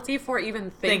felt guilty for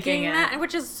even thinking it. that,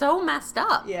 which is so messed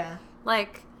up. Yeah.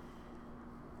 Like,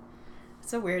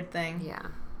 It's a weird thing. yeah,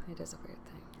 it is a weird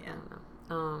thing. Yeah. I don't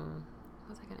know. What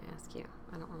was I going to ask you?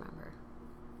 I don't remember.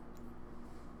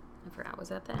 I forgot. Was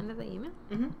that the end of the email?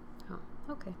 Mm-hmm.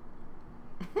 Oh, okay.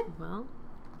 Well,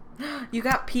 You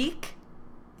got Peak?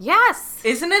 yes.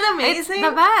 Isn't it amazing? It's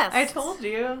the best. I told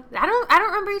you. I don't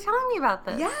remember you telling me about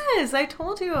this. Yes, I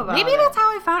told you about Maybe it. that's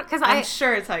how I found it, because I'm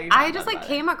sure it's how you I found just out like about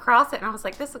came across it and I was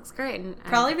like, this looks great. And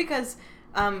Probably because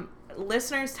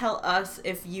listeners tell us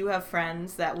if you have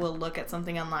friends that will look at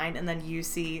something online and then you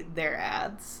see their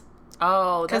ads.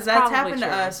 Oh, Because that's that's happened true.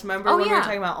 to us. Remember Oh, when we were yeah.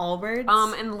 talking about Allbirds?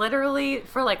 And literally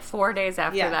for like 4 days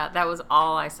after Yeah. that was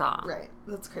all I saw. Right.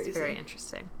 That's crazy. It's very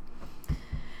interesting.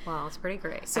 Well, it's pretty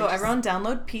great. So everyone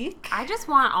download Peak. I just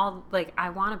want I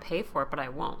want to pay for it, but I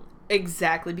won't.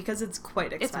 Exactly, because it's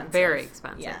quite expensive. It's very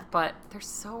expensive. Yeah. But there's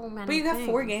so many But you got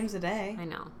 4 things. games a day. I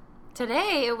know.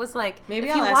 Today it was like, Maybe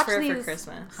if I'll you ask watch for it for these-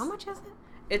 Christmas. How much is it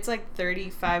It's like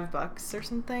 $35 or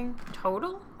something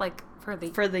total? Like for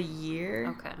the year.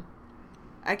 Okay.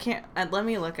 I can't. Let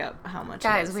me look up how much. it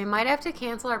Guys, is. we might have to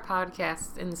cancel our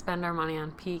podcast and spend our money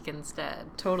on Peak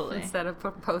instead. Totally. Instead of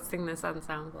posting this on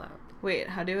SoundCloud. Wait,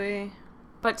 how do we?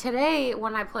 But today,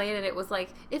 when I played it, it was like,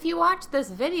 if you watch this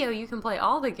video, you can play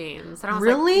all the games. And I was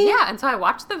Really? like, yeah. And so I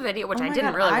watched the video, which Oh I my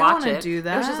didn't God, really I watch wanna it. do It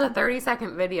was just a that.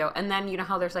 30-second video. And then, you know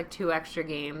how there's like 2 extra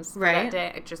games for Right. that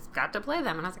day? I just got to play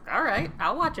them. And I was like, all right,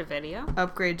 I'll watch a video.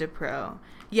 Upgrade to Pro.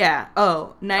 Yeah.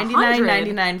 Oh,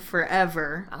 $99.99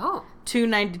 forever. Oh.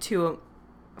 $2.92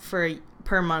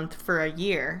 per month for a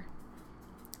year,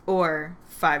 or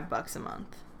 $5 a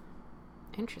month.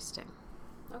 Interesting.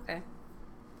 Okay.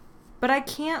 But I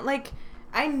can't, like,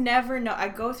 I never know. I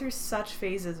go through such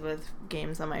phases with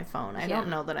games on my phone. I Yeah. don't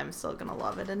know that I'm still gonna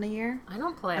love it in a year. I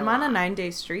don't play I'm on a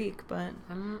 9-day streak, but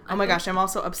oh my gosh, I'm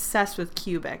also obsessed with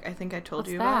Cubic. I think I told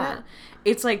What's you about that? it.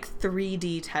 It's like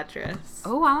 3D Tetris.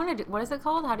 Oh, I want to do... What is it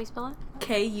called? How do you spell it?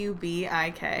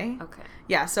 Kubik. Okay.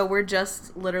 Yeah, so we're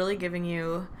just literally giving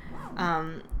you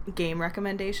game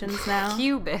recommendations now.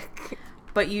 Cubic.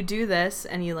 But you do this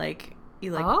and you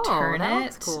Oh, turn that it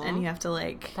looks cool. and you have to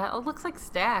like That looks like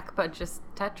Stack, but just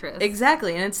Tetris.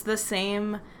 exactly, and it's the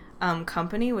same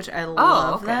company, which I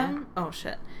love okay. them. Oh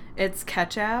shit. It's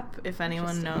Ketchup, if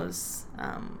anyone Interesting. knows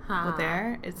Huh. what they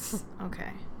are. It's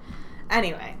okay.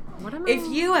 Anyway, What am if I...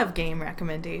 you have game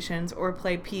recommendations or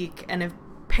play Peak and have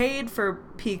paid for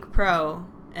Peak Pro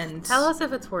and Tell us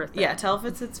if it's worth it. yeah, tell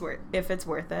if it's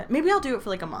worth it. Maybe I'll do it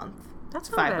for like a month. That's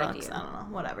not a $5. bad idea. I don't know.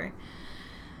 Whatever.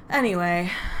 Anyway,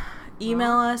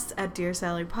 email us at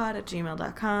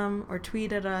dearsallypod@gmail.com or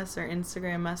tweet at us or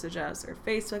Instagram message us or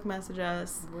Facebook message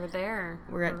us. We're there.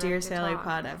 We're at ready Dear to Sally talk.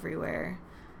 Pod everywhere.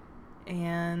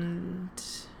 And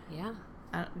Yeah.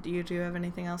 do you have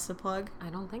anything else to plug? I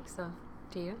don't think so.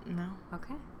 Do you? No.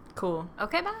 Okay. Cool.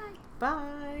 Okay, bye.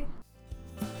 Bye.